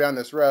 We're going to go down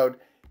this road.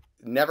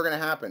 Never going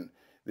to happen.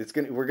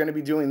 We're going to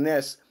be doing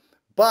this.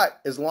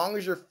 But as long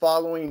as you're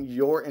following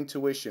your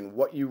intuition,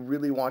 what you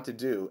really want to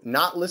do,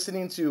 not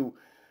listening to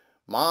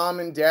mom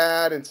and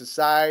dad and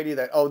society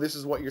that, oh, this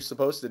is what you're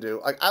supposed to do.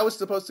 Like, I was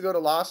supposed to go to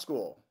law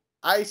school.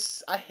 I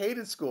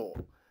hated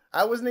school.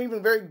 I wasn't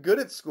even very good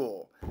at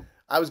school.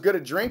 I was good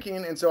at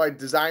drinking, and so I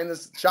designed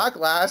this shot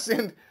glass,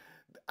 and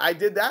I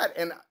did that.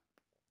 And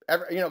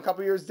a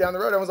couple years down the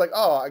road, I was like,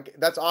 oh,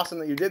 that's awesome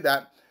that you did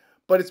that.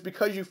 But it's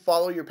because you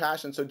follow your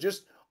passion. So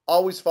just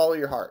always follow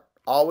your heart.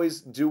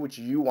 Always do what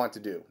you want to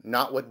do,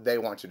 not what they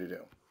want you to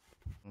do.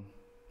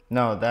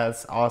 No,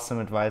 that's awesome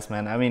advice,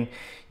 man. I mean,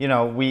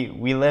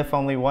 we live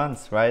only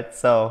once, right?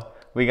 So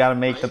we got to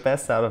make the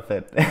best out of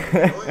it.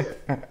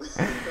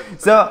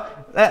 So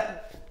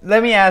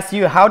let me ask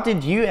you, how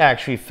did you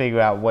actually figure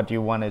out what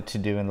you wanted to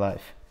do in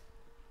life?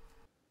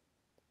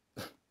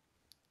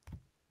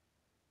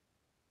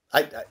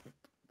 I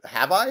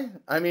have I?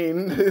 I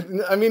mean,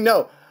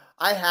 no,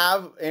 I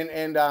have,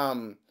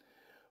 and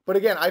but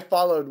again, I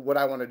followed what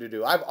I wanted to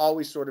do. I've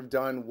always sort of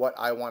done what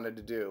I wanted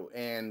to do,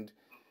 and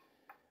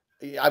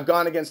I've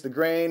gone against the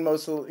grain.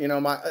 Most of,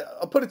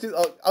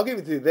 I'll give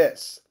it to you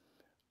this.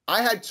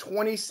 I had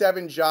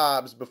 27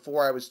 jobs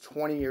before I was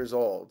 20 years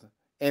old.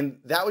 And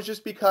that was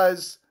just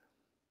because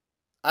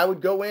I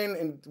would go in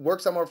and work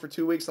somewhere for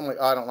 2 weeks. I'm like,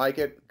 oh, I don't like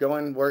it. Go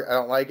in, work, I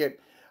don't like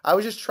it. I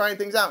was just trying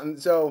things out. And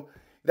so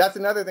that's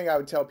another thing I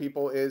would tell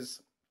people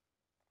is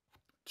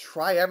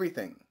try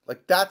everything.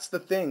 Like, that's the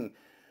thing.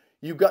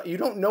 You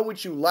don't know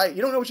what you like.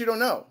 You don't know what you don't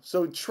know.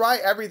 So try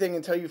everything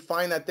until you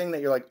find that thing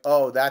that you're like,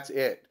 oh, that's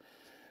it.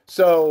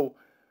 So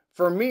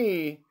for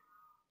me,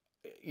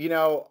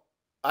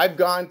 I've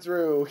gone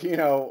through,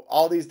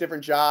 all these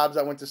different jobs.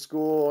 I went to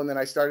school and then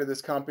I started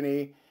this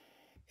company.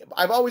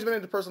 I've always been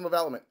into personal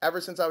development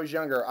ever since I was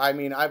younger. I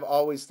mean, I've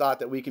always thought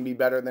that we can be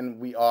better than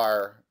we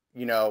are,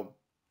 no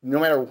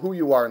matter who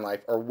you are in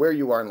life or where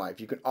you are in life,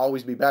 you can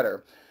always be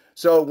better.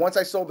 So once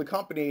I sold the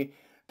company,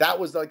 that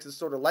was like this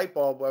sort of light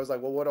bulb where I was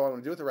like, well, what do I want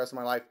to do with the rest of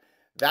my life?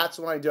 That's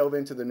when I dove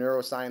into the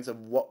neuroscience of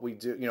what we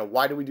do,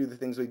 why do we do the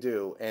things we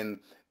do? And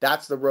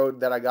that's the road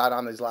that I got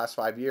on these last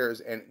 5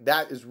 years. And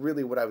that is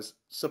really what I was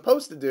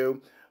supposed to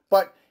do.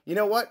 But you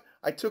know what?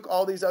 I took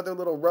all these other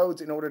little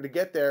roads in order to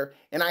get there.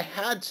 And I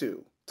had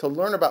to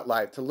learn about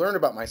life, to learn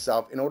about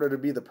myself in order to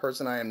be the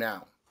person I am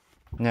now.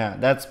 Yeah,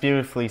 that's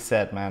beautifully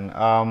said, man.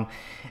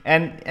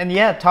 And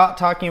yeah,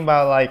 talking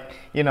about like,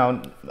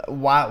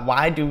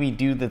 why do we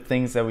do the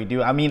things that we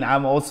do? I mean,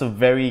 I'm also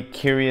very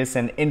curious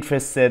and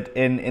interested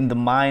in the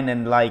mind,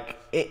 and like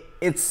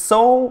it's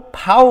so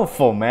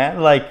powerful, man.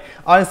 Like,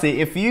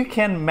 honestly, if you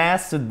can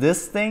master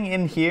this thing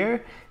in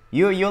here,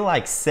 you're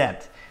like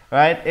set,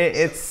 right?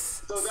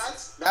 So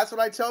that's what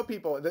I tell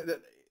people.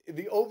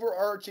 The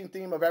overarching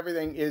theme of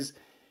everything is,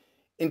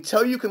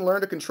 until you can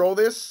learn to control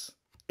this,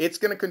 it's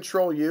going to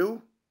control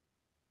you.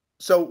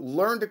 So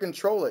learn to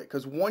control it,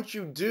 because once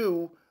you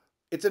do,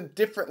 it's a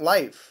different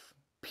life,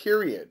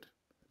 period.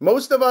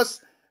 Most of us,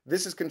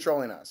 this is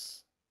controlling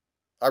us.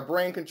 Our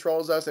brain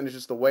controls us, and it's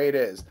just the way it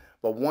is.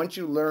 But once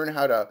you learn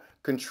how to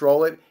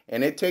control it,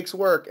 and it takes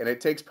work and it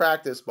takes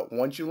practice, but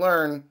once you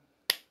learn,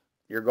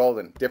 you're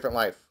golden. Different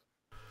life.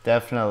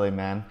 Definitely,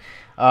 man.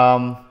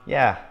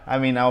 Yeah, I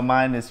mean, our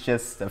mind is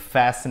just a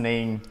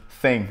fascinating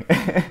thing.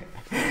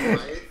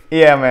 Right.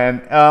 Yeah,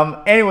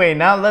 man. Anyway,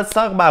 now let's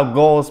talk about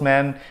goals,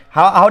 man.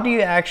 How do you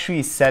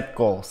actually set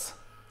goals?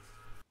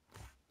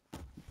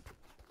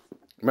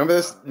 Remember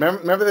this?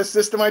 Remember this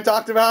system I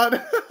talked about?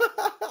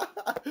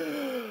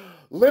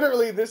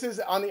 Literally, this is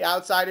on the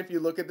outside. If you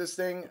look at this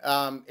thing,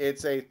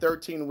 it's a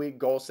 13-week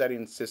goal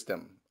setting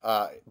system.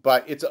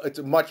 But it's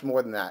much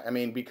more than that. I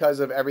mean,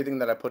 because of everything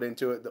that I put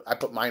into it, I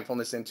put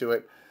mindfulness into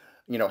it,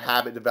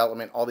 habit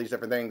development, all these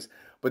different things.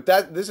 But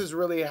this is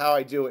really how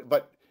I do it.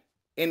 But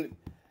in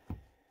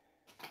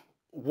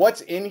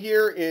what's in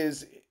here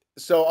is,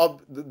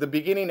 so the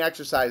beginning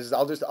exercises.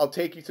 I'll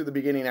take you through the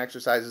beginning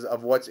exercises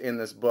of what's in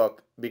this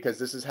book, because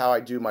this is how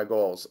I do my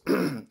goals.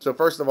 So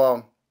first of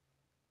all,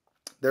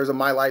 there's a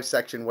my life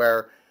section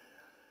where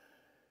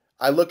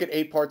I look at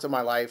 8 parts of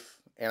my life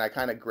and I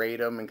kind of grade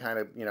them and kind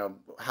of,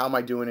 how am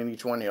I doing in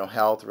each one,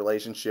 health,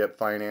 relationship,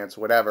 finance,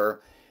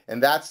 whatever.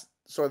 And that's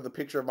sort of the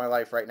picture of my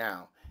life right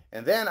now.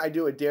 And then I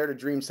do a dare to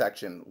dream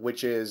section,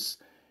 which is,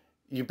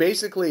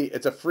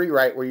 it's a free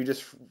write where you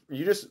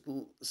just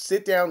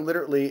sit down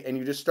literally and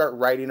you just start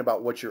writing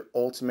about what your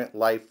ultimate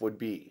life would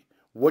be.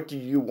 What do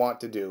you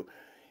want to do?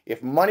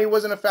 If money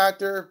wasn't a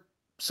factor,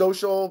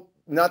 social,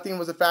 nothing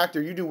was a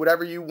factor, you do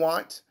whatever you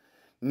want,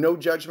 no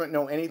judgment,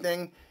 no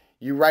anything,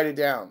 you write it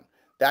down.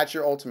 That's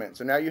your ultimate.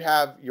 So now you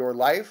have your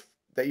life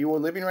that you are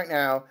living right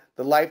now,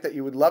 the life that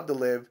you would love to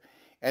live,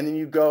 and then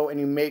you go and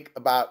you make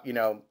about,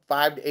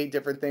 5 to 8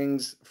 different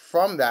things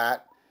from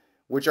that,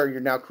 which are,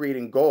 you're now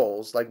creating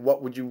goals, like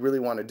what would you really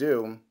want to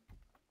do?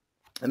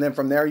 And then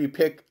from there you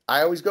pick,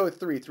 I always go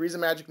with 3. 3 is a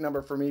magic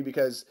number for me,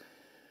 because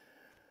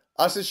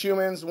us as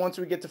humans, once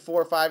we get to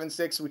 4, 5, and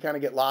 6, we kind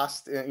of get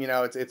lost.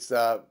 It's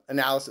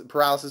analysis,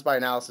 paralysis by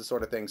analysis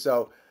sort of thing.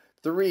 So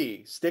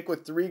 3, stick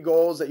with 3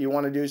 goals that you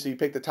want to do. So you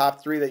pick the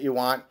top 3 that you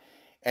want,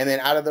 and then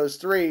out of those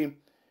 3,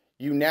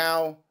 you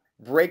now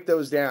break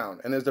those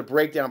down. And there's a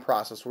breakdown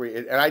process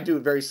and I do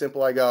it very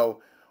simple. I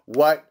go,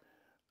 what,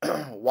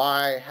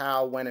 why,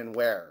 how, when, and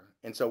where.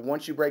 And so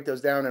once you break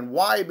those down, and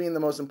why being the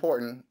most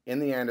important in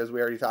the end, as we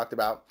already talked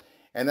about,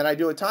 and then I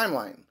do a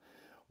timeline.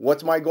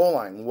 What's my goal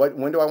line?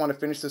 When do I want to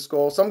finish this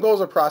goal? Some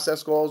goals are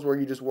process goals where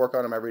you just work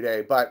on them every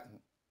day, but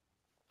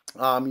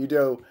you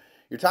do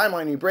your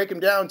timeline, you break them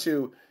down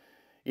to,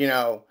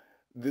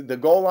 the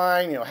goal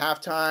line, half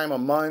time, a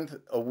month,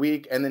 a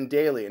week, and then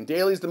daily. And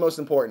daily is the most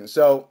important.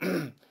 So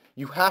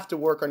you have to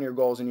work on your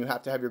goals, and you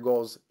have to have your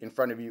goals in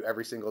front of you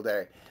every single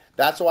day.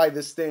 That's why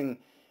this thing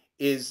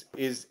is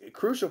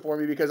crucial for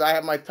me, because I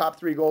have my top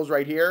 3 goals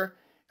right here,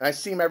 and I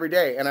see them every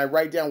day, and I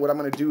write down what I'm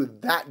going to do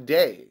that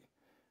day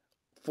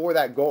for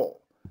that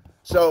goal.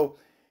 So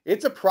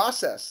it's a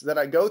process that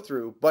I go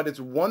through, but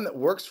it's one that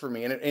works for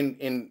me. And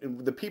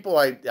in the people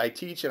I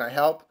teach and I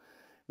help,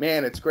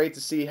 man, it's great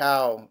to see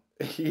how,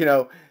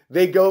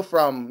 they go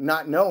from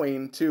not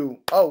knowing to,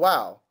 oh,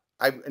 wow,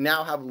 I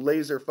now have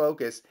laser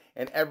focus.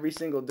 And every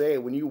single day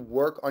when you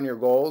work on your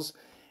goals,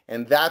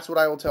 and that's what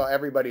I will tell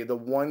everybody. The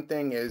one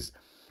thing is,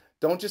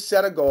 don't just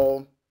set a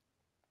goal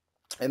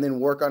and then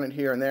work on it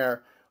here and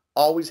there.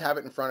 Always have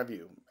it in front of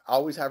you.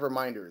 Always have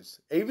reminders.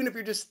 Even if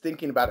you're just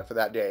thinking about it for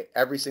that day,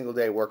 every single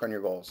day, work on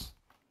your goals.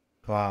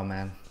 Wow,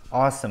 man.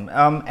 Awesome.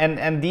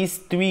 And these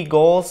 3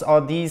 goals,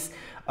 are these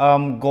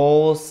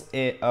goals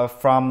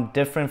from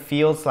different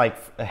fields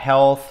like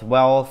health,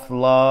 wealth,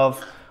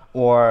 love,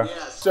 or?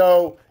 Yeah.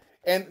 So,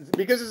 and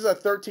because it's a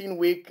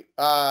 13-week,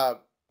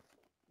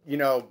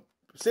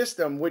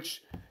 system,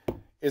 which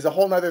is a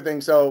whole nother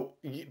thing. So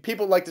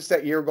people like to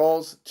set year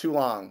goals too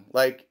long.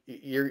 Like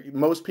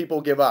most people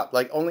give up.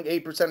 Like only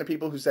 8% of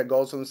people who set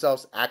goals for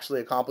themselves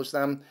actually accomplish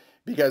them,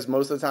 because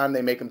most of the time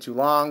they make them too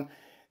long.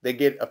 They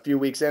get a few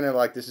weeks in and they're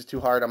like, this is too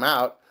hard, I'm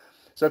out.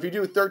 So if you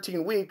do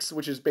 13 weeks,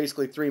 which is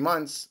basically 3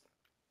 months,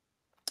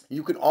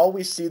 you can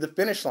always see the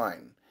finish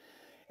line.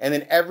 And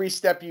then every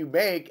step you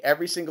make,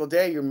 every single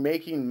day, you're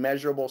making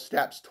measurable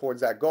steps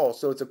towards that goal.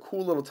 So it's a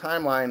cool little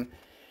timeline.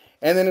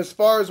 And then as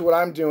far as what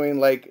I'm doing,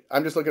 like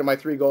I'm just looking at my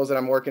 3 goals that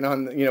I'm working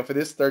on, for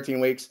this 13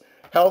 weeks.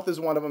 Health is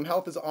one of them.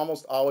 Health is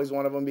almost always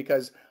one of them,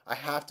 because I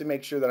have to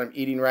make sure that I'm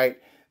eating right,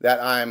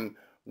 that I'm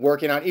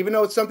working on, even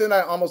though it's something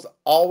that I almost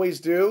always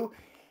do.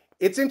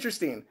 It's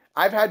interesting.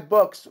 I've had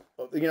books,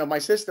 my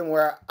system,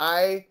 where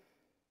I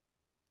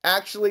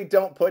actually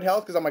don't put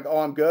health because I'm like, oh,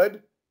 I'm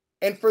good.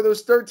 And for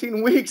those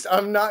 13 weeks,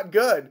 I'm not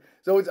good.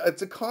 So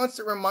it's a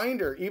constant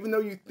reminder. Even though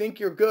you think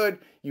you're good,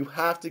 you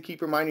have to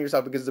keep reminding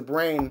yourself, because the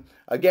brain,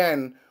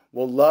 again,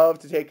 will love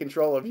to take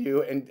control of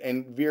you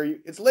and veer you.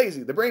 It's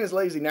lazy. The brain is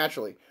lazy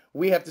naturally.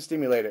 We have to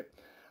stimulate it.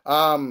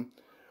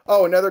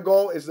 Oh, another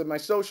goal is that my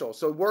social.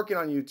 So working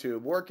on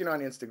YouTube, working on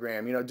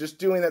Instagram, just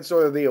doing that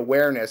sort of the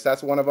awareness.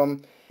 That's one of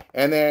them.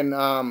 And then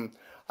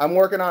I'm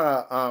working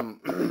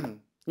on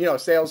a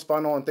sales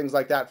funnel and things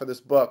like that for this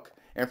book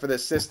and for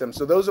this system.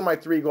 So those are my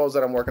three goals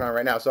that I'm working on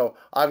right now. So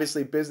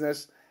obviously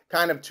business,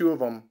 kind of two of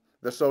them,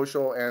 the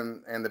social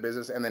and the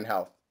business, and then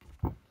health.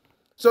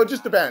 So it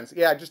just depends.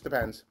 Yeah, it just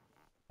depends.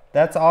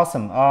 That's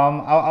awesome.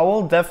 I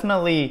will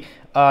definitely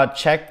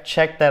check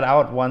that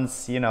out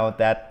once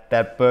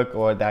that book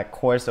or that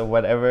course or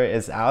whatever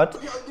is out.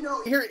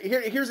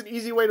 Here's an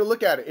easy way to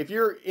look at it. If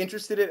you're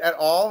interested in it at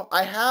all,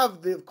 I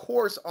have the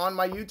course on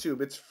my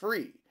YouTube. It's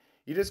free.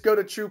 You just go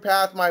to True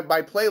Path, my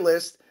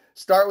playlist,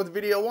 start with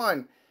video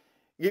one.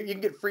 You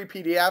can get free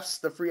PDFs,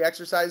 the free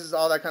exercises,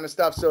 all that kind of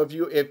stuff. So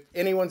if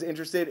anyone's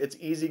interested, it's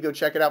easy. Go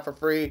check it out for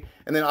free.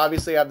 And then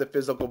obviously I have the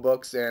physical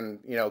books and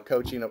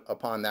coaching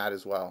upon that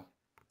as well.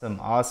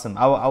 Awesome.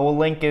 I will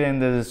link it in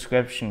the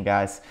description,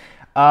 guys.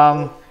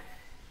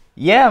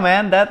 Yeah,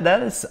 man,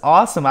 that is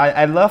awesome.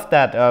 I love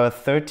that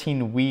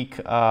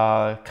 13-week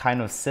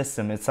kind of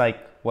system. It's like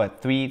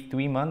what,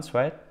 three months,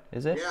 right?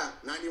 Is it? Yeah,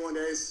 91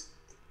 days.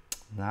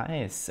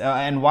 Nice.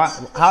 And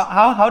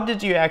how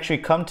did you actually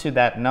come to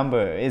that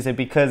number? Is it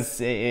because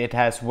it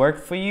has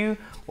worked for you,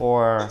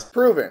 or? It's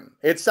proven.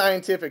 It's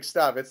scientific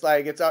stuff. It's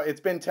like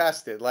it's been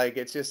tested. Like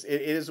it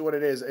is what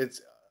it is.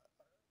 It's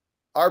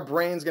our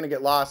brain's going to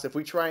get lost if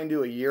we try and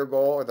do a year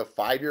goal or the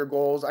 5-year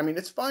goals. I mean,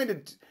 it's fine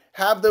to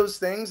have those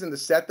things and to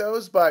set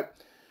those,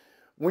 but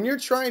when you're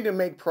trying to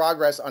make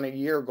progress on a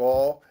year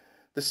goal,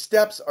 the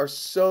steps are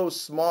so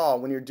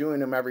small when you're doing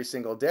them every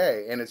single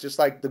day. And it's just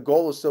like the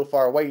goal is so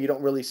far away, you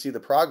don't really see the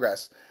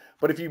progress.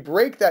 But if you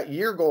break that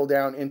year goal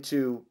down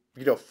into,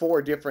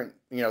 4 different,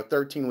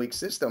 13-week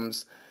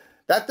systems,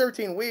 that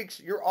 13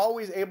 weeks, you're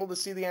always able to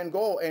see the end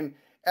goal. And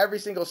every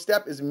single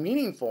step is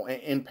meaningful and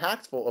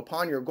impactful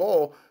upon your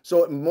goal.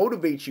 So it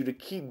motivates you to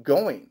keep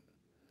going.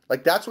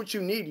 Like that's what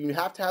you need. You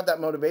have to have that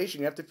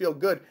motivation. You have to feel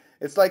good.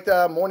 It's like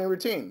the morning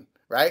routine,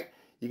 right?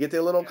 You get the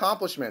little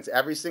accomplishments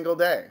every single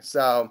day.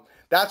 So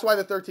that's why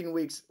the 13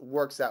 weeks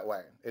works that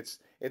way. It's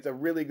a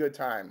really good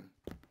time.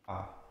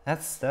 Oh,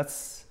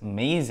 that's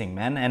amazing,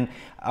 man. And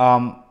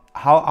how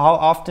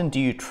often do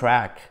you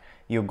track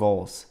your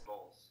goals?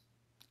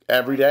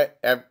 Every day.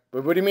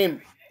 What do you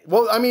mean?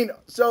 Well, I mean,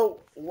 so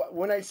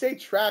when I say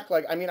track,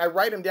 like, I mean, I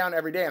write them down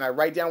every day and I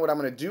write down what I'm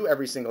going to do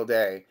every single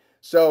day.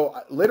 So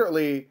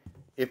literally,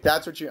 if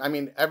that's what I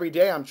mean, every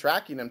day I'm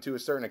tracking them to a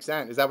certain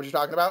extent. Is that what you're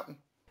talking about?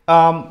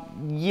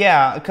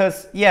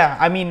 Yeah,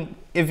 I mean,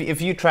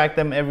 if you track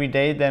them every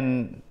day,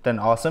 then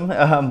awesome.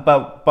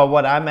 But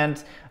what I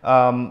meant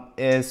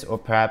is, or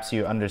perhaps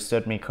you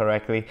understood me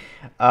correctly.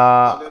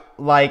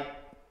 Like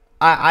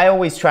I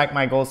always track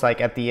my goals like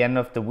at the end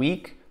of the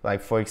week.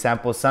 Like for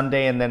example,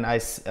 Sunday, and then I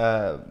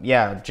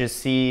just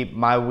see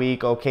my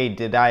week. Okay,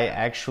 did I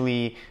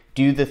actually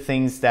do the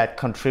things that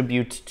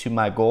contribute to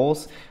my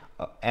goals,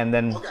 and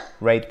then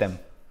rate them.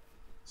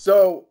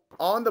 So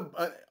on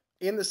the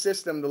in the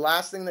system, the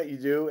last thing that you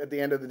do at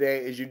the end of the day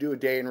is you do a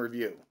day in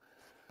review.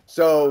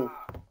 So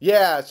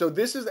yeah, so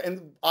this is,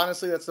 and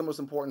honestly, that's the most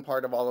important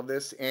part of all of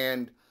this.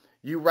 And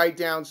you write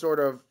down sort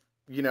of,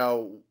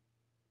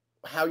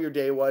 how your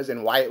day was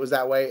and why it was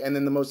that way. And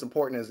then the most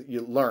important is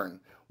you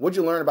learn. What'd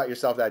you learn about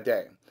yourself that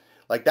day?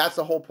 Like that's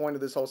the whole point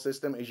of this whole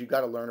system is you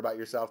got to learn about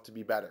yourself to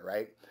be better,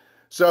 right?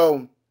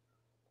 So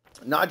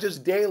not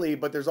just daily,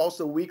 but there's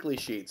also weekly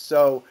sheets.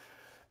 So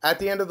at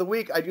the end of the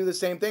week, I do the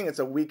same thing. It's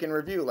a week in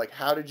review. Like,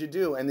 how did you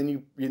do? And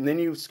then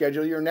you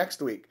schedule your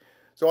next week.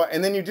 So,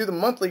 and then you do the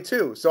monthly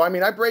too. So, I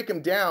mean, I break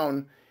them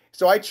down.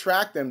 So I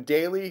track them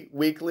daily,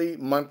 weekly,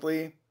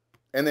 monthly,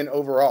 and then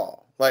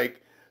overall.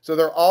 Like, so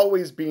they're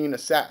always being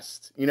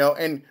assessed,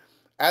 and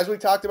as we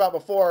talked about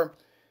before,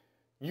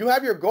 you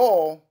have your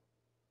goal.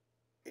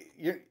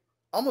 You're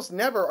almost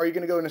never are you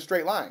going to go in a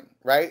straight line,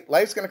 right?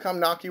 Life's going to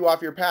come knock you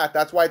off your path.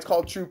 That's why it's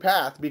called True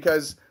Path,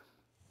 because,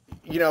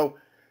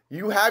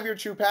 you have your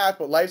true path,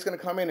 but life's going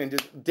to come in and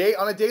just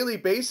on a daily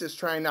basis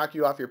try and knock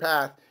you off your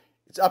path.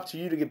 It's up to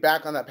you to get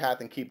back on that path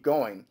and keep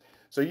going.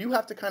 So you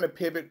have to kind of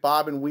pivot,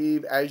 bob, and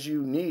weave as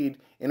you need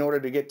in order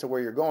to get to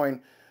where you're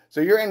going. So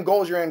your end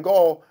goal is your end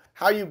goal.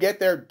 How you get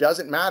there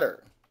doesn't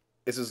matter.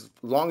 It's as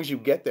long as you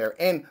get there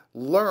and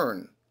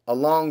learn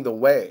along the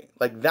way.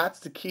 Like that's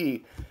the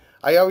key.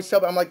 I always tell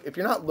them, I'm like, if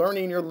you're not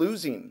learning, you're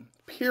losing,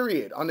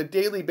 period, on a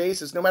daily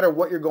basis, no matter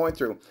what you're going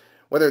through.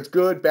 Whether it's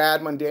good,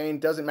 bad, mundane,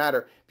 doesn't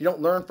matter. If you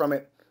don't learn from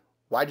it,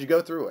 why'd you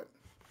go through it?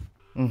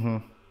 Mm-hmm.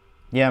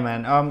 Yeah,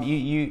 man.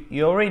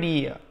 You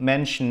already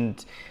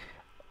mentioned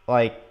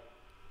like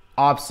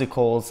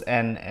obstacles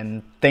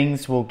and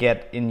things will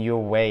get in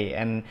your way.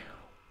 And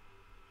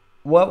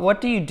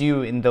what do you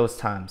do in those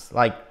times,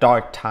 like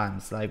dark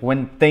times, like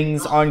when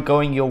things aren't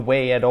going your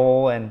way at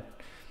all? And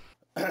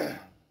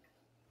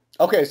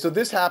okay, so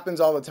this happens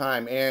all the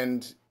time,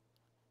 and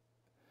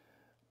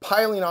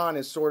piling on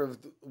is sort of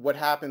what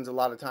happens a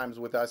lot of times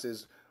with us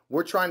is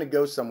we're trying to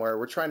go somewhere,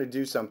 we're trying to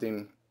do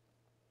something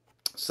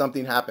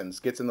happens,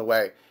 gets in the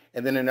way,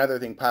 and then another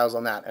thing piles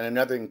on that, and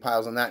another thing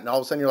piles on that, and all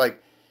of a sudden you're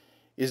like,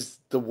 Is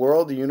the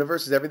world, the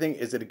universe, is everything,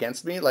 is it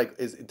against me? Like,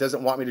 it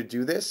doesn't want me to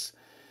do this?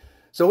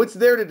 So it's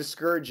there to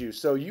discourage you.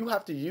 So you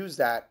have to use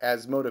that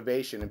as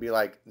motivation and be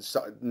like,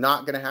 so,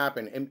 not going to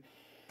happen.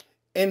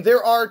 And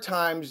there are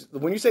times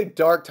when you say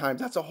dark times,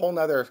 that's a whole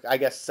nother, I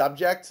guess,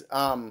 subject.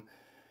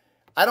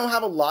 I don't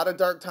have a lot of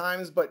dark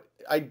times, but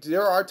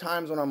there are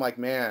times when I'm like,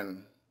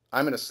 man,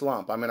 I'm in a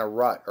slump, I'm in a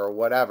rut or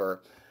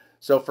whatever.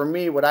 So for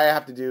me, what I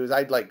have to do is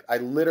I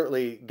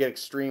literally get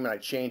extreme and I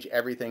change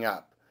everything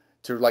up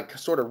to like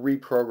sort of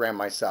reprogram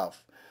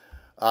myself.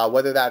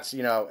 Whether that's,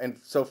 and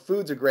so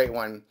food's a great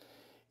one.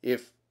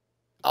 If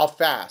I'll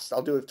fast,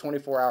 I'll do a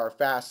 24-hour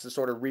fast to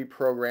sort of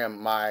reprogram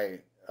my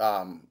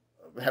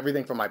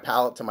everything from my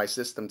palate to my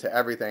system to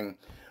everything,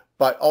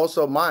 but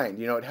also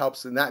mind. It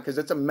helps in that because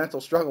it's a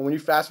mental struggle when you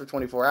fast for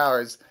 24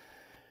 hours.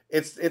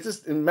 It's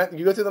just you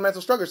go through the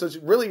mental struggle, so it's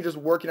really just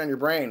working on your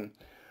brain.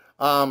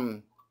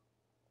 Um,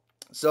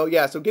 so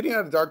yeah, so getting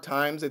out of dark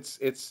times,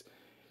 it's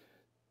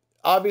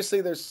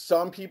obviously there's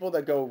some people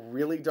that go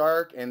really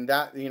dark, and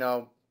that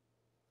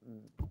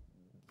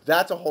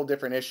that's a whole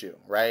different issue,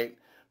 right?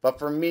 But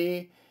for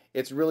me,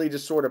 it's really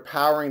just sort of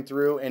powering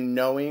through and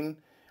knowing,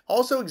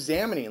 also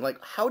examining,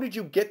 like, how did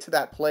you get to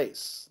that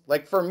place?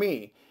 Like for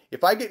me,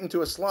 if I get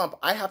into a slump,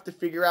 I have to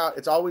figure out,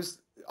 it's always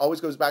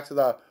goes back to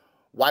the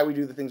why we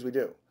do the things we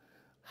do.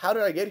 How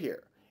did I get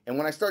here? And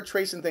when I start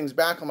tracing things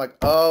back, I'm like,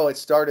 oh, it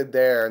started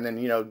there. And then,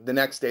 the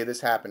next day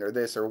this happened or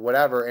this or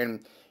whatever.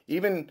 And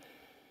even,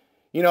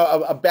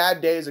 a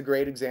bad day is a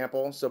great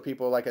example. So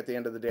people, like, at the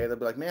end of the day, they'll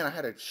be like, man, I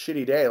had a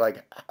shitty day.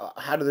 Like,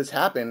 how did this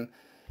happen?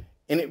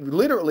 And it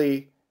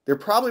literally, there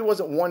probably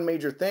wasn't one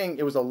major thing.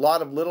 It was a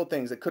lot of little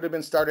things. It could have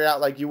been started out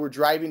like you were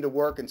driving to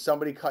work and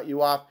somebody cut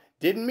you off.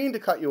 Didn't mean to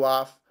cut you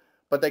off,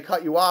 but they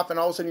cut you off. And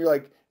all of a sudden you're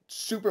like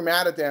super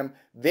mad at them.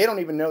 They don't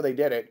even know they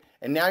did it.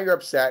 And now you're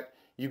upset.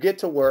 You get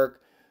to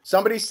work.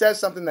 Somebody says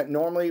something that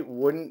normally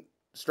wouldn't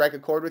strike a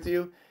chord with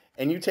you,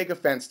 and you take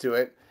offense to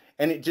it.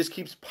 And it just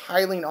keeps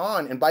piling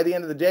on. And by the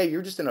end of the day,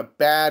 you're just in a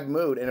bad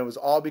mood. And it was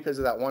all because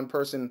of that one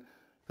person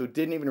who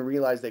didn't even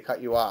realize they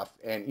cut you off.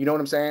 And you know what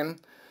I'm saying?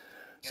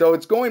 So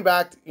it's going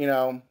back,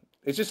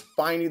 it's just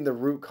finding the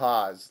root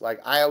cause. Like,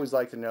 I always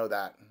like to know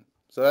that.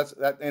 So that's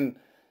that, and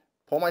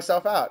pull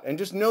myself out and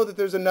just know that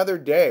there's another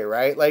day,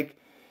 right? Like,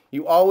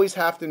 you always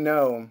have to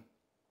know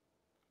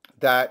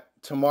that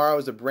tomorrow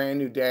is a brand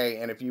new day.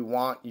 And if you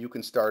want, you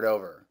can start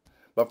over.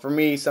 But for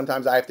me,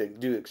 sometimes I have to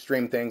do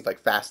extreme things like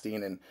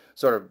fasting and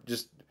sort of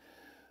just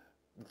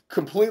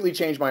completely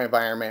change my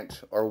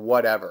environment or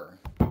whatever.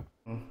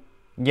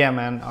 Yeah,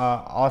 man.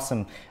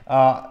 Awesome.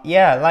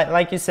 Yeah,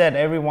 like you said,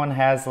 everyone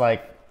has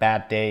like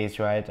bad days,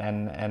 right?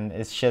 And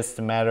it's just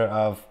a matter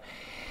of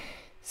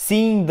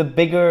seeing the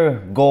bigger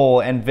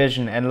goal and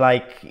vision, and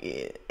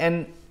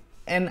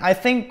and I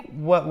think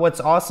what's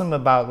awesome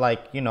about,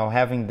 like,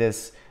 having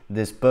this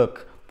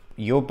book,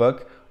 your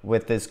book,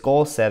 with this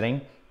goal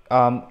setting,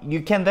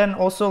 you can then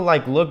also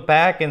like look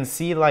back and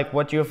see like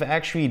what you've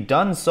actually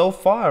done so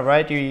far,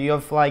 right?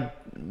 You've like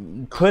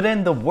put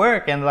in the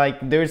work, and like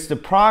there's the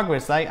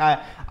progress.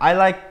 I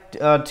like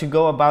to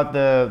go about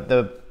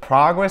the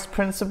progress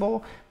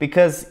principle,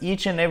 because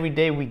each and every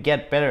day we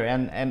get better,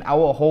 and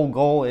our whole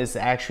goal is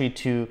actually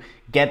to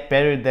get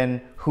better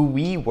than who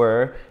we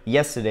were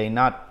yesterday,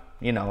 not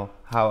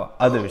how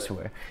others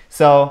were.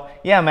 So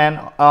yeah, man.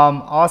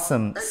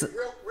 Awesome. Hey,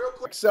 real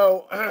quick.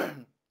 So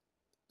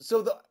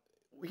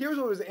here's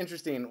what was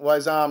interesting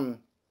was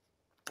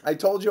I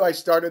told you I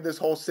started this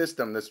whole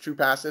system, this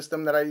TruePath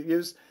system that I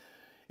use.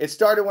 It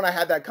started when I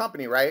had that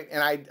company, right?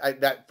 And I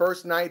that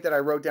first night that I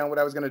wrote down what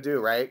I was going to do,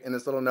 right, in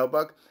this little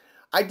notebook,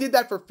 I did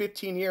that for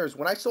 15 years.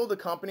 When I sold the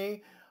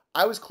company,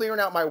 I was clearing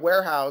out my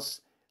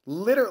warehouse.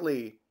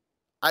 Literally,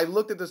 I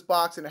looked at this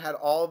box and it had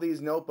all these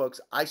notebooks.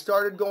 I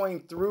started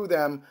going through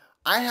them.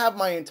 I have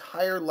my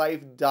entire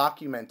life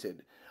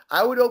documented.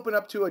 I would open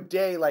up to a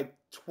day like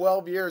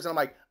 12 years and I'm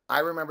like, I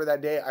remember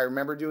that day. I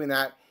remember doing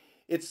that.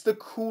 It's the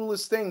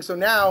coolest thing. So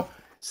now,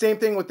 same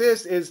thing with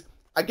this is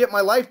I get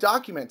my life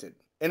documented.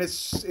 And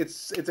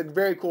it's a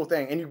very cool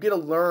thing. And you get to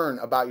learn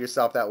about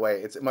yourself that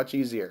way. It's much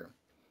easier.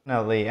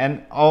 Definitely.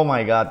 And oh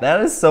my God,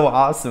 that is so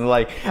awesome.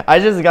 Like, I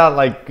just got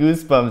like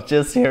goosebumps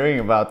just hearing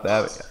about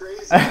that. That's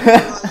crazy. I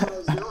realized what I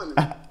was doing.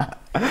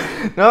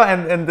 No,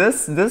 and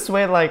this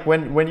way, like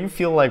when you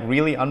feel like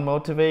really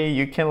unmotivated,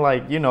 you can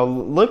like,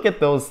 look at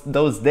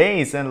those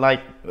days, and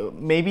like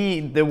maybe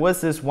there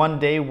was this one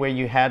day where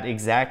you had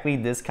exactly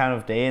this kind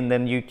of day, and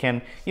then you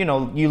can,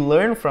 you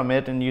learn from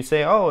it, and you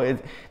say, oh,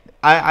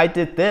 I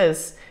did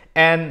this,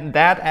 and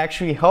that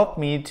actually helped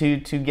me to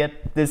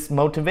get this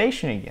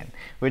motivation again,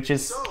 which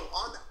is So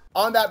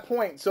on that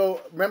point,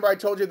 so remember I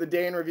told you the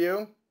day in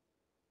review?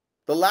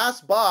 The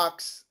last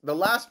box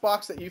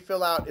that you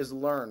fill out is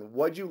learn.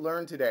 What'd you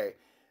learn today?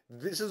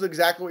 This is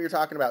exactly what you're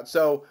talking about.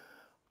 So,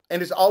 and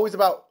it's always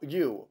about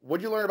you.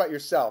 What'd you learn about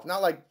yourself?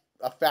 Not like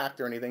a fact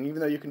or anything, even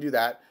though you can do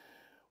that.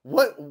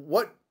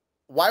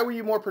 Why were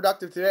you more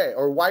productive today?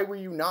 Or why were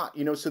you not?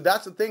 So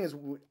that's the thing is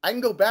I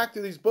can go back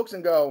to these books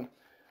and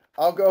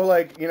I'll go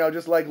like,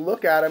 just like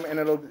look at them and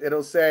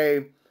it'll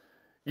say,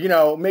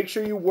 Make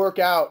sure you work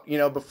out,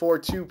 before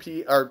 2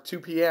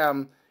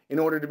 p.m. in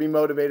order to be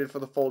motivated for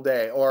the full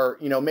day. Or,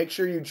 make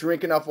sure you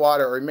drink enough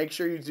water, or make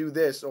sure you do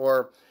this,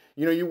 or,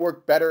 you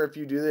work better if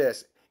you do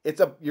this.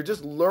 You're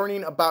just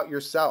learning about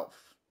yourself.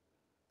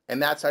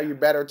 And that's how you're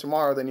better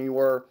tomorrow than you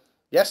were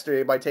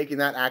yesterday by taking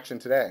that action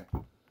today.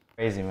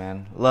 Crazy,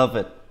 man. Love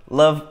it.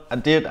 Love,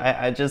 dude.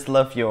 I just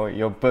love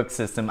your book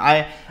system.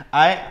 I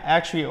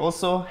actually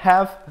also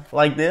have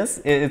like this.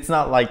 It's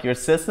not like your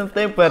system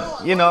thing, but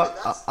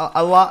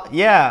a lot.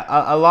 Yeah,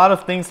 a lot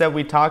of things that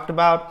we talked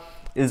about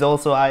is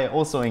also I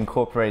also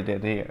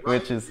incorporated here,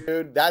 which is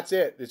Dude, that's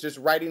it. It's just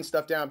writing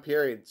stuff down,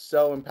 period.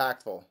 So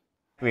impactful.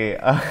 we.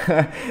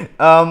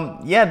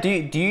 Yeah.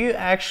 Do you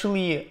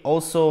actually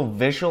also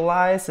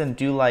visualize and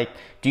do like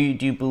do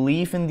you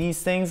believe in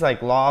these things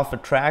like law of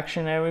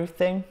attraction and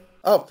everything?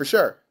 Oh, for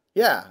sure.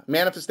 Yeah.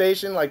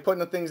 Manifestation, like putting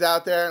the things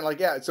out there and like,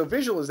 yeah. So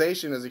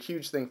visualization is a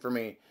huge thing for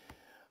me.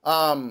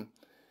 Um,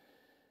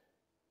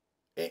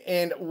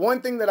 and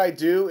one thing that I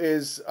do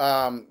is,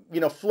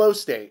 flow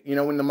state,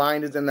 when the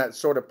mind is in that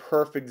sort of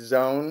perfect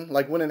zone,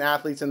 like when an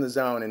athlete's in the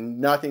zone and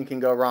nothing can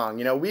go wrong.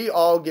 We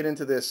all get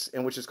into this,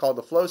 and which is called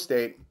the flow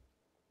state.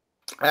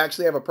 I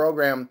actually have a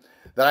program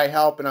that I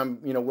help,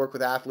 and work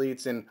with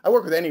athletes, and I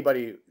work with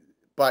anybody,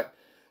 but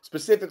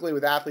specifically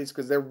with athletes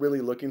because they're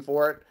really looking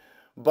for it.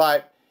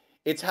 But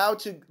it's how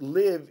to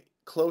live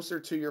closer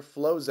to your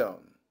flow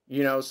zone,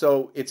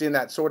 so it's in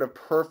that sort of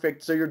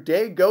perfect, so your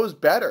day goes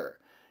better,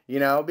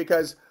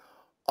 because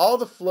all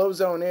the flow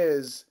zone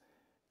is,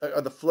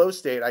 or the flow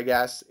state, I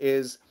guess,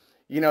 is,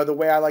 the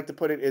way I like to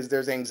put it is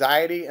there's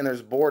anxiety and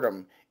there's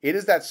boredom. It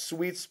is that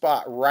sweet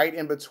spot right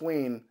in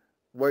between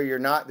where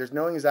there's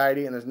no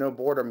anxiety and there's no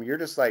boredom. You're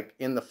just like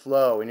in the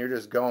flow and you're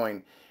just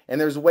going. And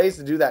there's ways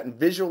to do that. And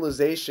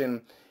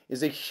visualization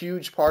is a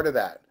huge part of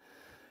that.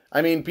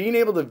 I mean, being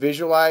able to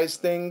visualize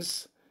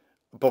things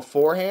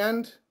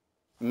beforehand,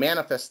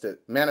 manifest.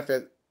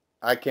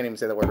 I can't even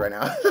say the word right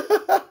now.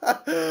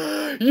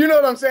 You know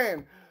what I'm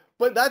saying?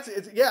 But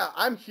yeah,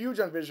 I'm huge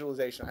on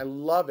visualization. I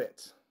love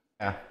it.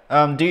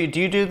 Yeah. Do you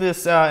do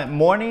this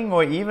morning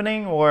or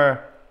evening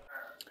or?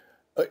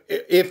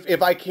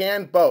 If I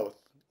can, both.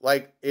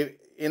 Like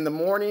in the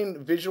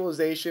morning,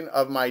 visualization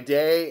of my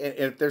day, and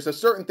if there's a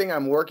certain thing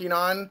I'm working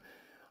on,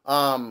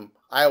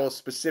 I will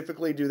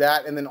specifically do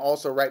that, and then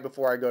also right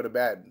before I go to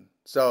bed.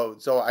 So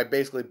I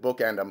basically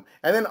bookend them,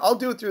 and then I'll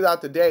do it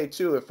throughout the day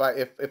too if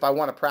I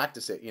want to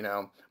practice it,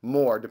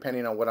 more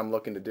depending on what I'm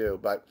looking to do.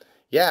 But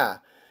yeah,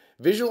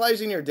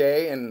 visualizing your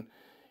day and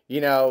you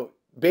know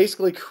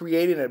basically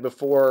creating it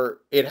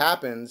before it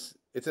happens,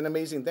 it's an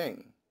amazing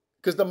thing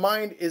because the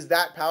mind is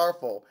that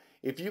powerful.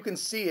 If you can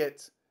see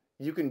it,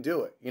 you can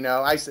do it.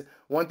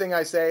 One thing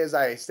I say is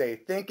I say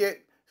think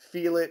it,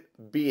 feel it,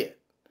 be it.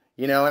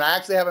 And I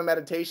actually have a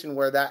meditation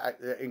where that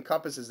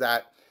encompasses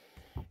that,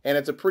 and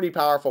it's a pretty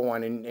powerful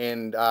one,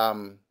 and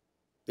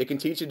it can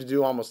teach you to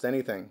do almost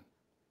anything.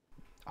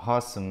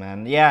 Awesome,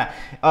 man. Yeah.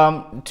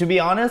 To be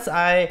honest,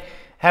 I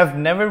have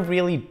never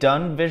really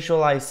done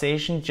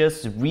visualization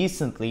just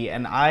recently,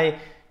 and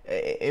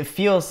it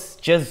feels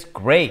just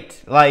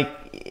great. Like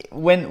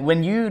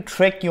when you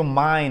trick your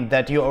mind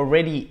that you're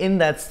already in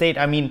that state.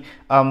 I mean,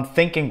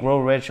 Think and Grow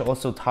Rich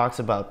also talks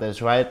about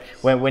this, right?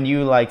 When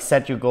you like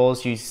set your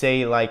goals, you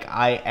say like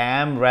I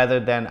am rather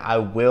than I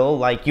will.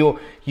 Like you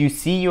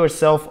see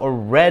yourself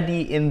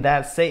already in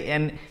that state,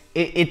 and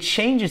it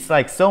changes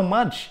like so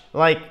much.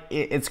 Like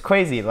it's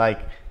crazy. Like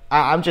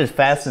I'm just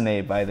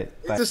fascinated by it.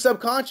 It's a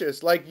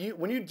subconscious. Like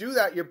when you do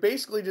that, you're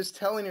basically just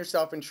telling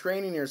yourself and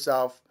training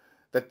yourself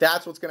that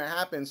that's what's going to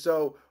happen.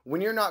 So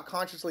when you're not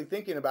consciously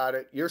thinking about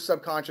it, your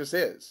subconscious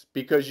is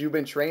because you've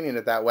been training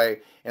it that way.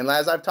 And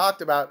as I've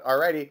talked about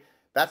already,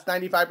 that's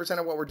 95%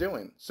 of what we're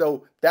doing.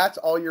 So that's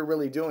all you're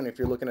really doing if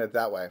you're looking at it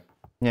that way.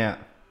 Yeah,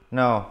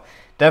 no,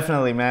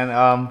 definitely, man.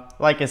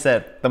 Like I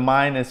said, the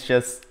mind is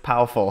just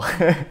powerful.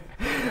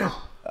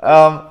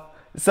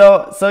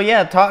 So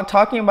yeah,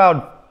 talking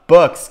about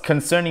books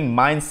concerning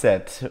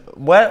mindset,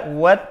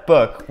 what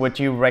book would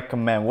you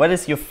recommend? What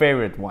is your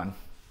favorite one?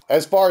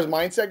 As far as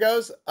mindset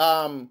goes,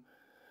 I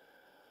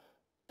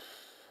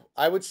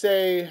would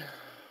say,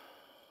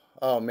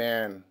 oh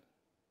man,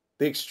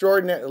 the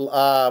extraordinary.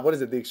 What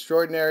is it? The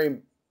extraordinary.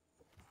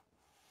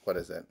 What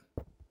is it?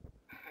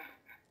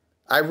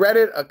 I read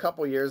it a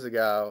couple years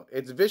ago.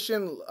 It's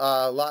Vishen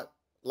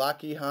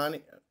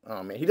Lakhiani.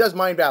 Oh man, he does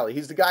Mind Valley.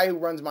 He's the guy who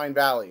runs Mind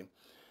Valley.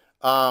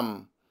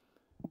 Um,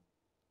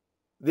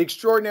 the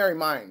Extraordinary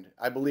Mind,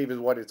 I believe, is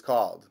what it's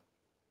called.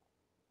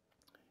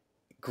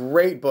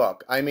 Great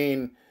book. I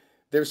mean,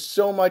 there's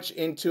so much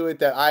into it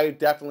that I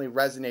definitely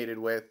resonated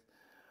with.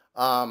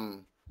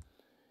 Um,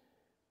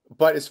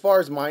 but as far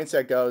as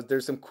mindset goes,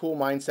 there's some cool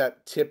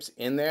mindset tips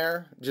in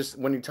there, just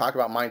when you talk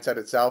about mindset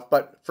itself.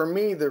 But for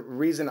me, the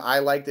reason I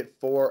liked it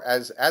for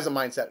as a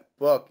mindset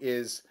book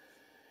is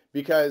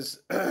because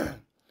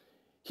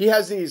he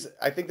has these,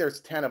 I think there's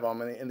 10 of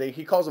them, and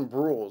he calls them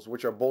rules,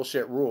 which are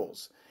bullshit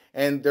rules.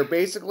 And they're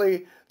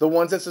basically the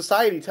ones that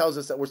society tells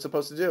us that we're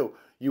supposed to do.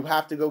 you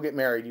have to go get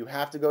married, you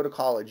have to go to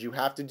college, you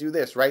have to do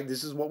this, right?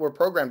 This is what we're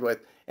programmed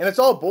with. And it's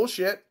all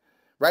bullshit,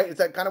 right? It's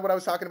that kind of what I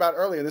was talking about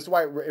earlier. This is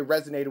why it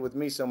resonated with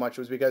me so much,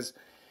 was because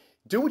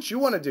do what you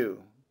want to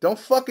do. Don't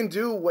fucking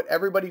do what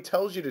everybody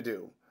tells you to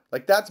do.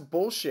 Like, that's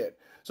bullshit.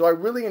 So I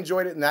really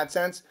enjoyed it in that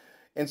sense.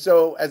 And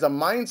so as a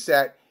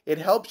mindset, it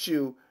helps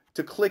you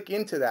to click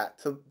into that,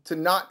 to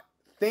not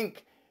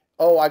think,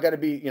 oh, I got to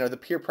be, the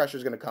peer pressure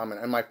is going to come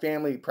and my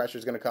family pressure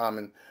is going to come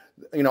and,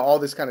 all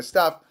this kind of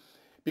stuff,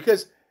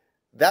 because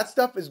that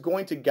stuff is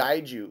going to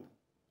guide you.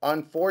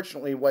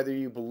 Unfortunately, whether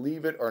you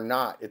believe it or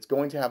not, it's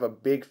going to have a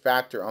big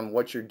factor on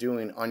what you're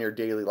doing on your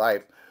daily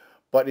life.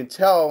 But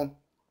until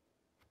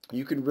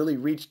you can really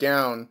reach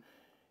down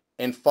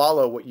and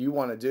follow what you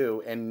want to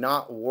do and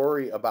not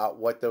worry about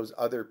what those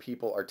other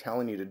people are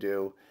telling you to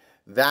do,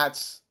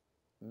 that's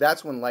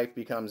when life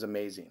becomes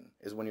amazing,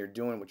 is when you're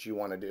doing what you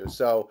want to do.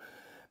 So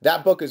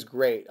that book is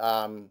great.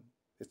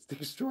 It's The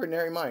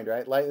Extraordinary Mind,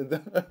 right?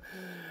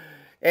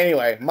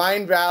 Anyway,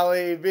 Mind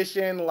Valley,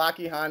 Vishen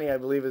Lakhiani, I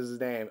believe is his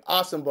name.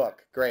 Awesome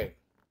book. Great.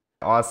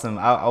 Awesome.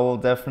 I will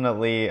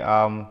definitely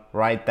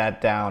write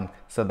that down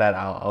so that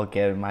I'll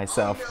get it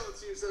myself.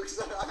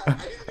 I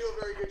didn't do a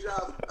very good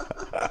job.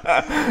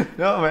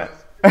 No, man.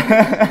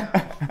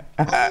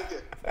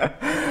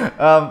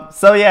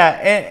 So yeah,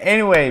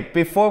 anyway,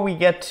 before we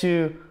get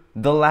to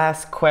the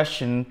last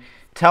question,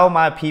 tell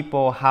my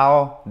people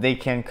how they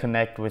can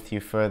connect with you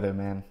further,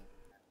 man.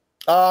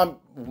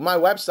 My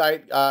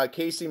website,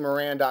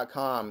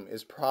 caseymoran.com,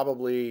 is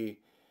probably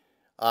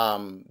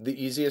the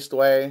easiest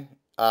way.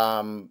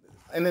 And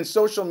then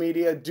social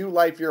media, Do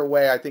Life Your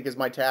Way, I think is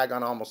my tag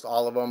on almost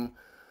all of them,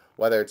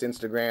 whether it's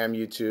Instagram,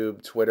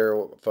 YouTube,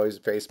 Twitter,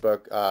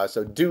 Facebook.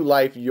 So Do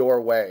Life Your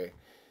Way,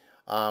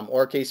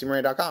 or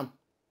caseymoran.com.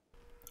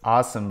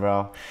 Awesome,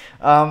 bro.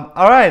 All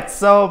right,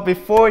 so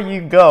before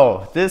you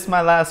go, this is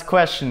my last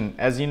question.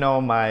 As you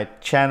know, my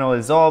channel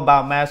is all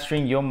about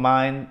mastering your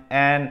mind.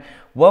 And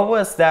what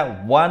was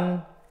that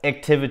one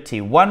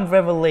activity, one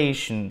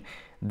revelation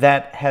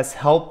that has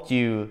helped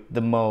you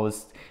the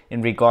most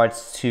in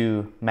regards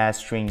to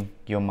mastering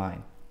your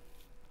mind?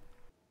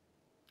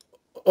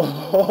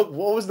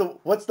 What's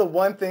the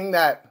one thing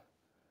that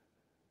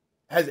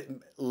has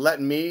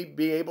let me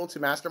be able to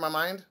master my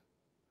mind?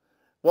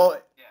 Well,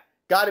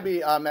 got to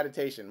be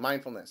meditation,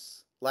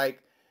 mindfulness.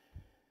 Like,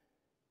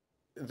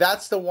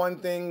 that's the one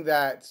thing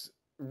that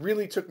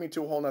really took me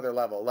to a whole nother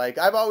level. Like,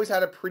 I've always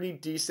had a pretty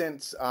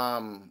decent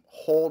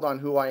hold on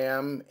who I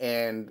am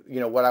and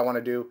what I want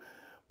to do,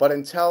 but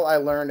until I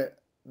learned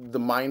the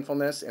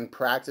mindfulness and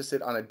practice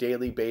it on a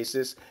daily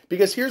basis,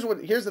 because here's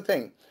the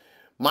thing,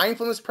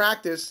 mindfulness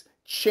practice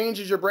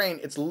changes your brain.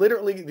 It's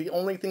literally the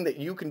only thing that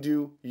you can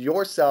do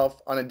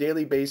yourself on a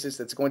daily basis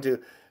that's going to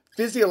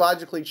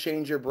physiologically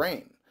change your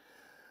brain.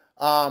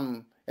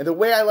 And the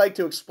way I like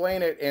to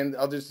explain it, and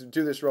I'll just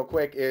do this real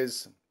quick,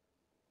 is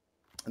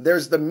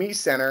there's the me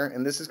center,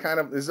 and this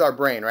is our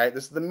brain, right?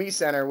 This is the me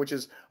center, which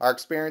is our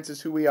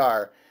experiences, who we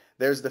are.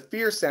 There's the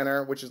fear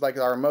center, which is like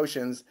our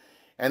emotions.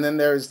 And then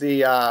there's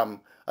the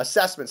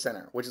assessment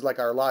center, which is like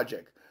our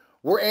logic.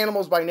 We're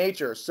animals by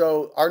nature.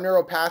 So our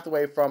neural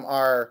pathway from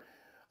our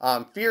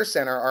fear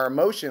center, our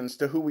emotions,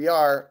 to who we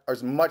are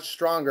is much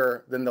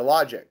stronger than the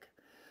logic.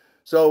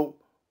 So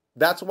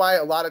that's why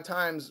a lot of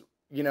times,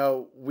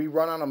 we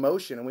run on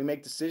emotion and we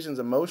make decisions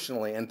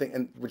emotionally,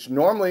 and which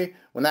normally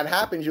when that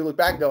happens, you look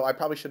back and go, I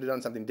probably should have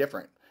done something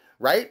different,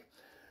 right?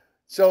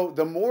 So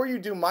the more you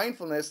do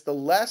mindfulness, the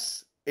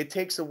less it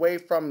takes away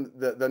from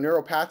the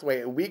neural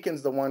pathway. It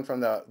weakens the one from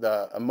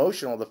the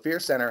emotional, the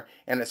fear center,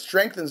 and it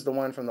strengthens the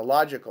one from the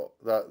logical,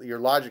 your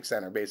logic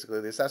center,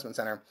 basically the assessment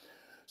center.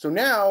 So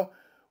now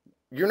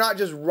you're not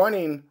just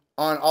running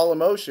on all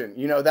emotion,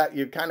 that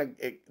you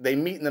they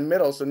meet in the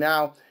middle. So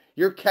now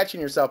you're catching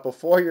yourself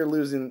before you're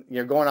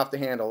going off the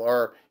handle,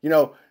 or,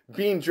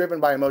 being driven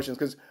by emotions,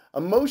 because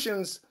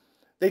emotions,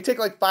 they take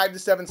like 5 to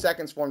 7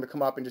 seconds for them to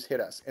come up and just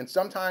hit us. And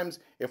sometimes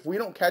if we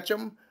don't catch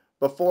them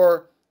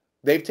before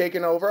they've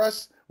taken over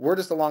us, we're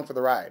just along for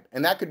the ride.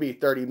 And that could be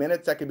 30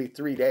 minutes, that could be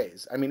 3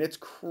 days. I mean, it's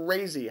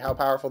crazy how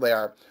powerful they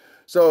are.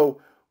 So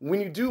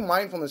when you do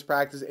mindfulness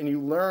practice and you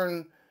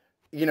learn,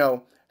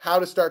 how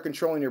to start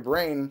controlling your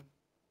brain,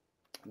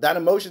 that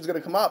emotion is going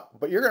to come up,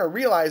 but you're going to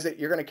realize it,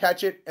 you're going to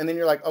catch it, and then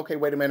you're like, okay,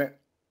 wait a minute,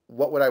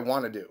 what would I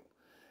want to do?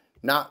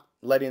 Not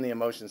letting the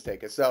emotions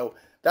take it. So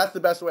that's the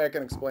best way I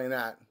can explain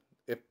that.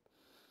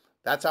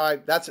 That's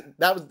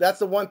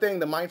the one thing,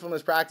 the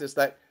mindfulness practice,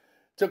 that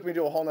took me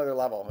to a whole nother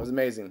level. It was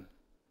amazing.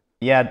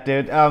 Yeah,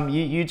 dude.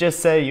 You just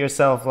said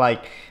yourself,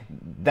 like,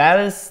 that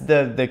is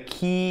the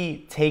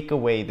key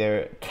takeaway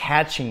there,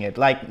 catching it,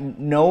 like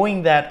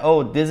knowing that,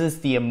 oh, this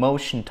is the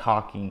emotion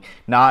talking,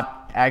 not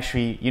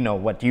actually,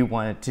 what you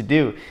wanted to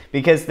do,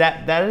 because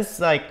that is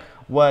like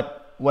what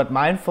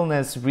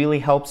mindfulness really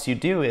helps you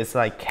do, is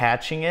like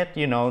catching it,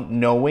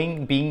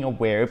 knowing, being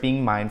aware,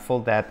 being mindful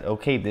that,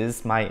 okay, this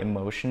is my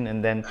emotion,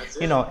 and then,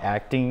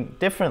 acting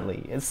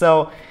differently. And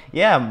so,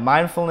 yeah,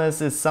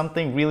 mindfulness is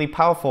something really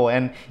powerful.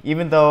 And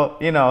even though,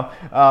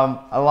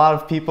 a lot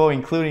of people,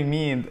 including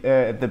me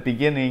at the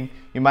beginning,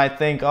 you might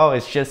think, oh,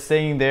 it's just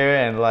sitting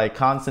there and like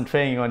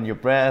concentrating on your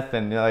breath,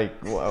 and you're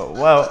like,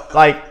 well,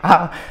 like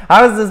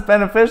how is this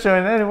beneficial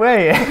in any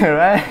way?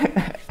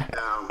 Right?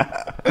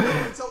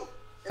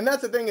 And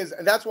that's the thing, is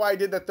that's why I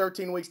did the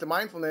 13 weeks to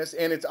mindfulness,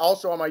 and it's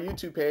also on my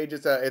YouTube page.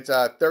 It's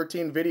a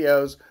 13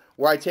 videos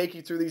where I take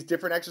you through these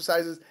different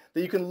exercises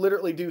that you can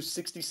literally do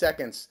 60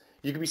 seconds.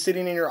 You could be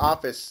sitting in your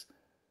office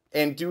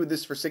and do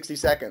this for 60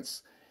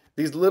 seconds.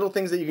 These little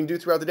things that you can do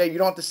throughout the day. You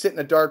don't have to sit in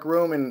a dark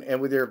room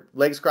and with your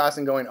legs crossed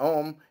and going,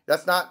 Om.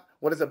 That's not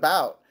what it's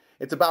about.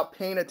 It's about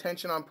paying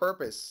attention on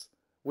purpose,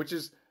 which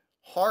is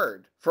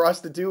hard for us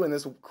to do in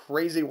this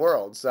crazy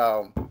world.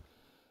 So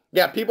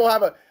yeah,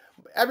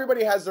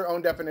 everybody has their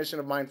own definition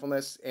of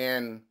mindfulness,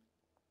 and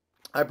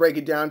I break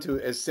it down to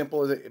as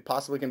simple as it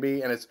possibly can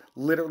be, and it's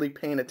literally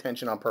paying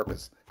attention on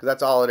purpose, because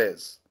that's all it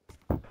is.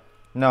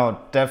 No,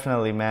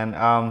 definitely, man.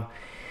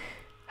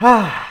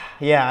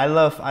 Yeah, I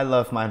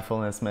love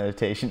mindfulness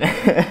meditation.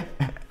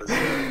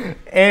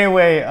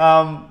 Anyway,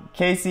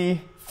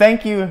 Casey,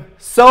 thank you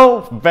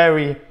so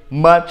very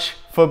much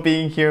for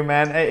being here,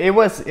 man. It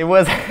was it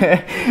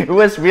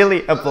was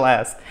really a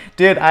blast,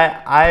 dude.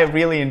 I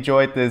really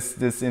enjoyed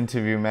this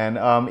interview,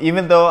 man.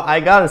 Even though I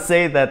gotta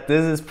say that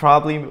this is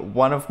probably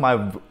one of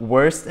my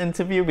worst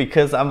interview,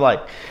 because I'm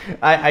like,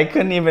 I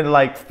couldn't even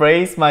like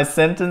phrase my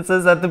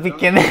sentences at the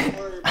beginning.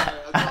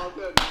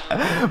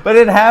 But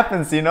it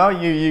happens, you know.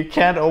 You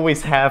can't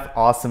always have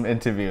awesome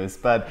interviews,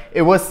 but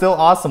it was still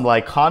awesome.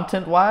 Like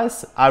content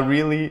wise, I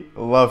really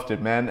loved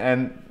it, man.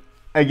 And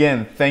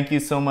again, thank you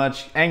so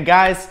much. And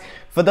guys,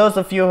 for those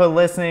of you who are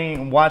listening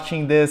and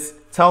watching this,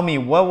 tell me,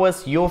 what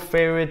was your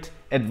favorite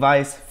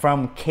advice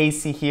from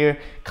Casey here?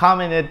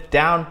 Comment it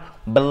down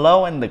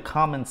below in the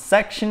comment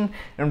section,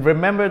 and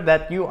remember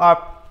that you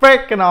are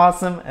freaking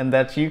awesome and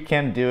that you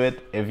can do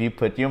it if you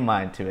put your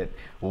mind to it.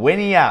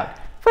 Winnie out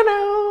for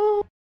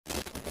now.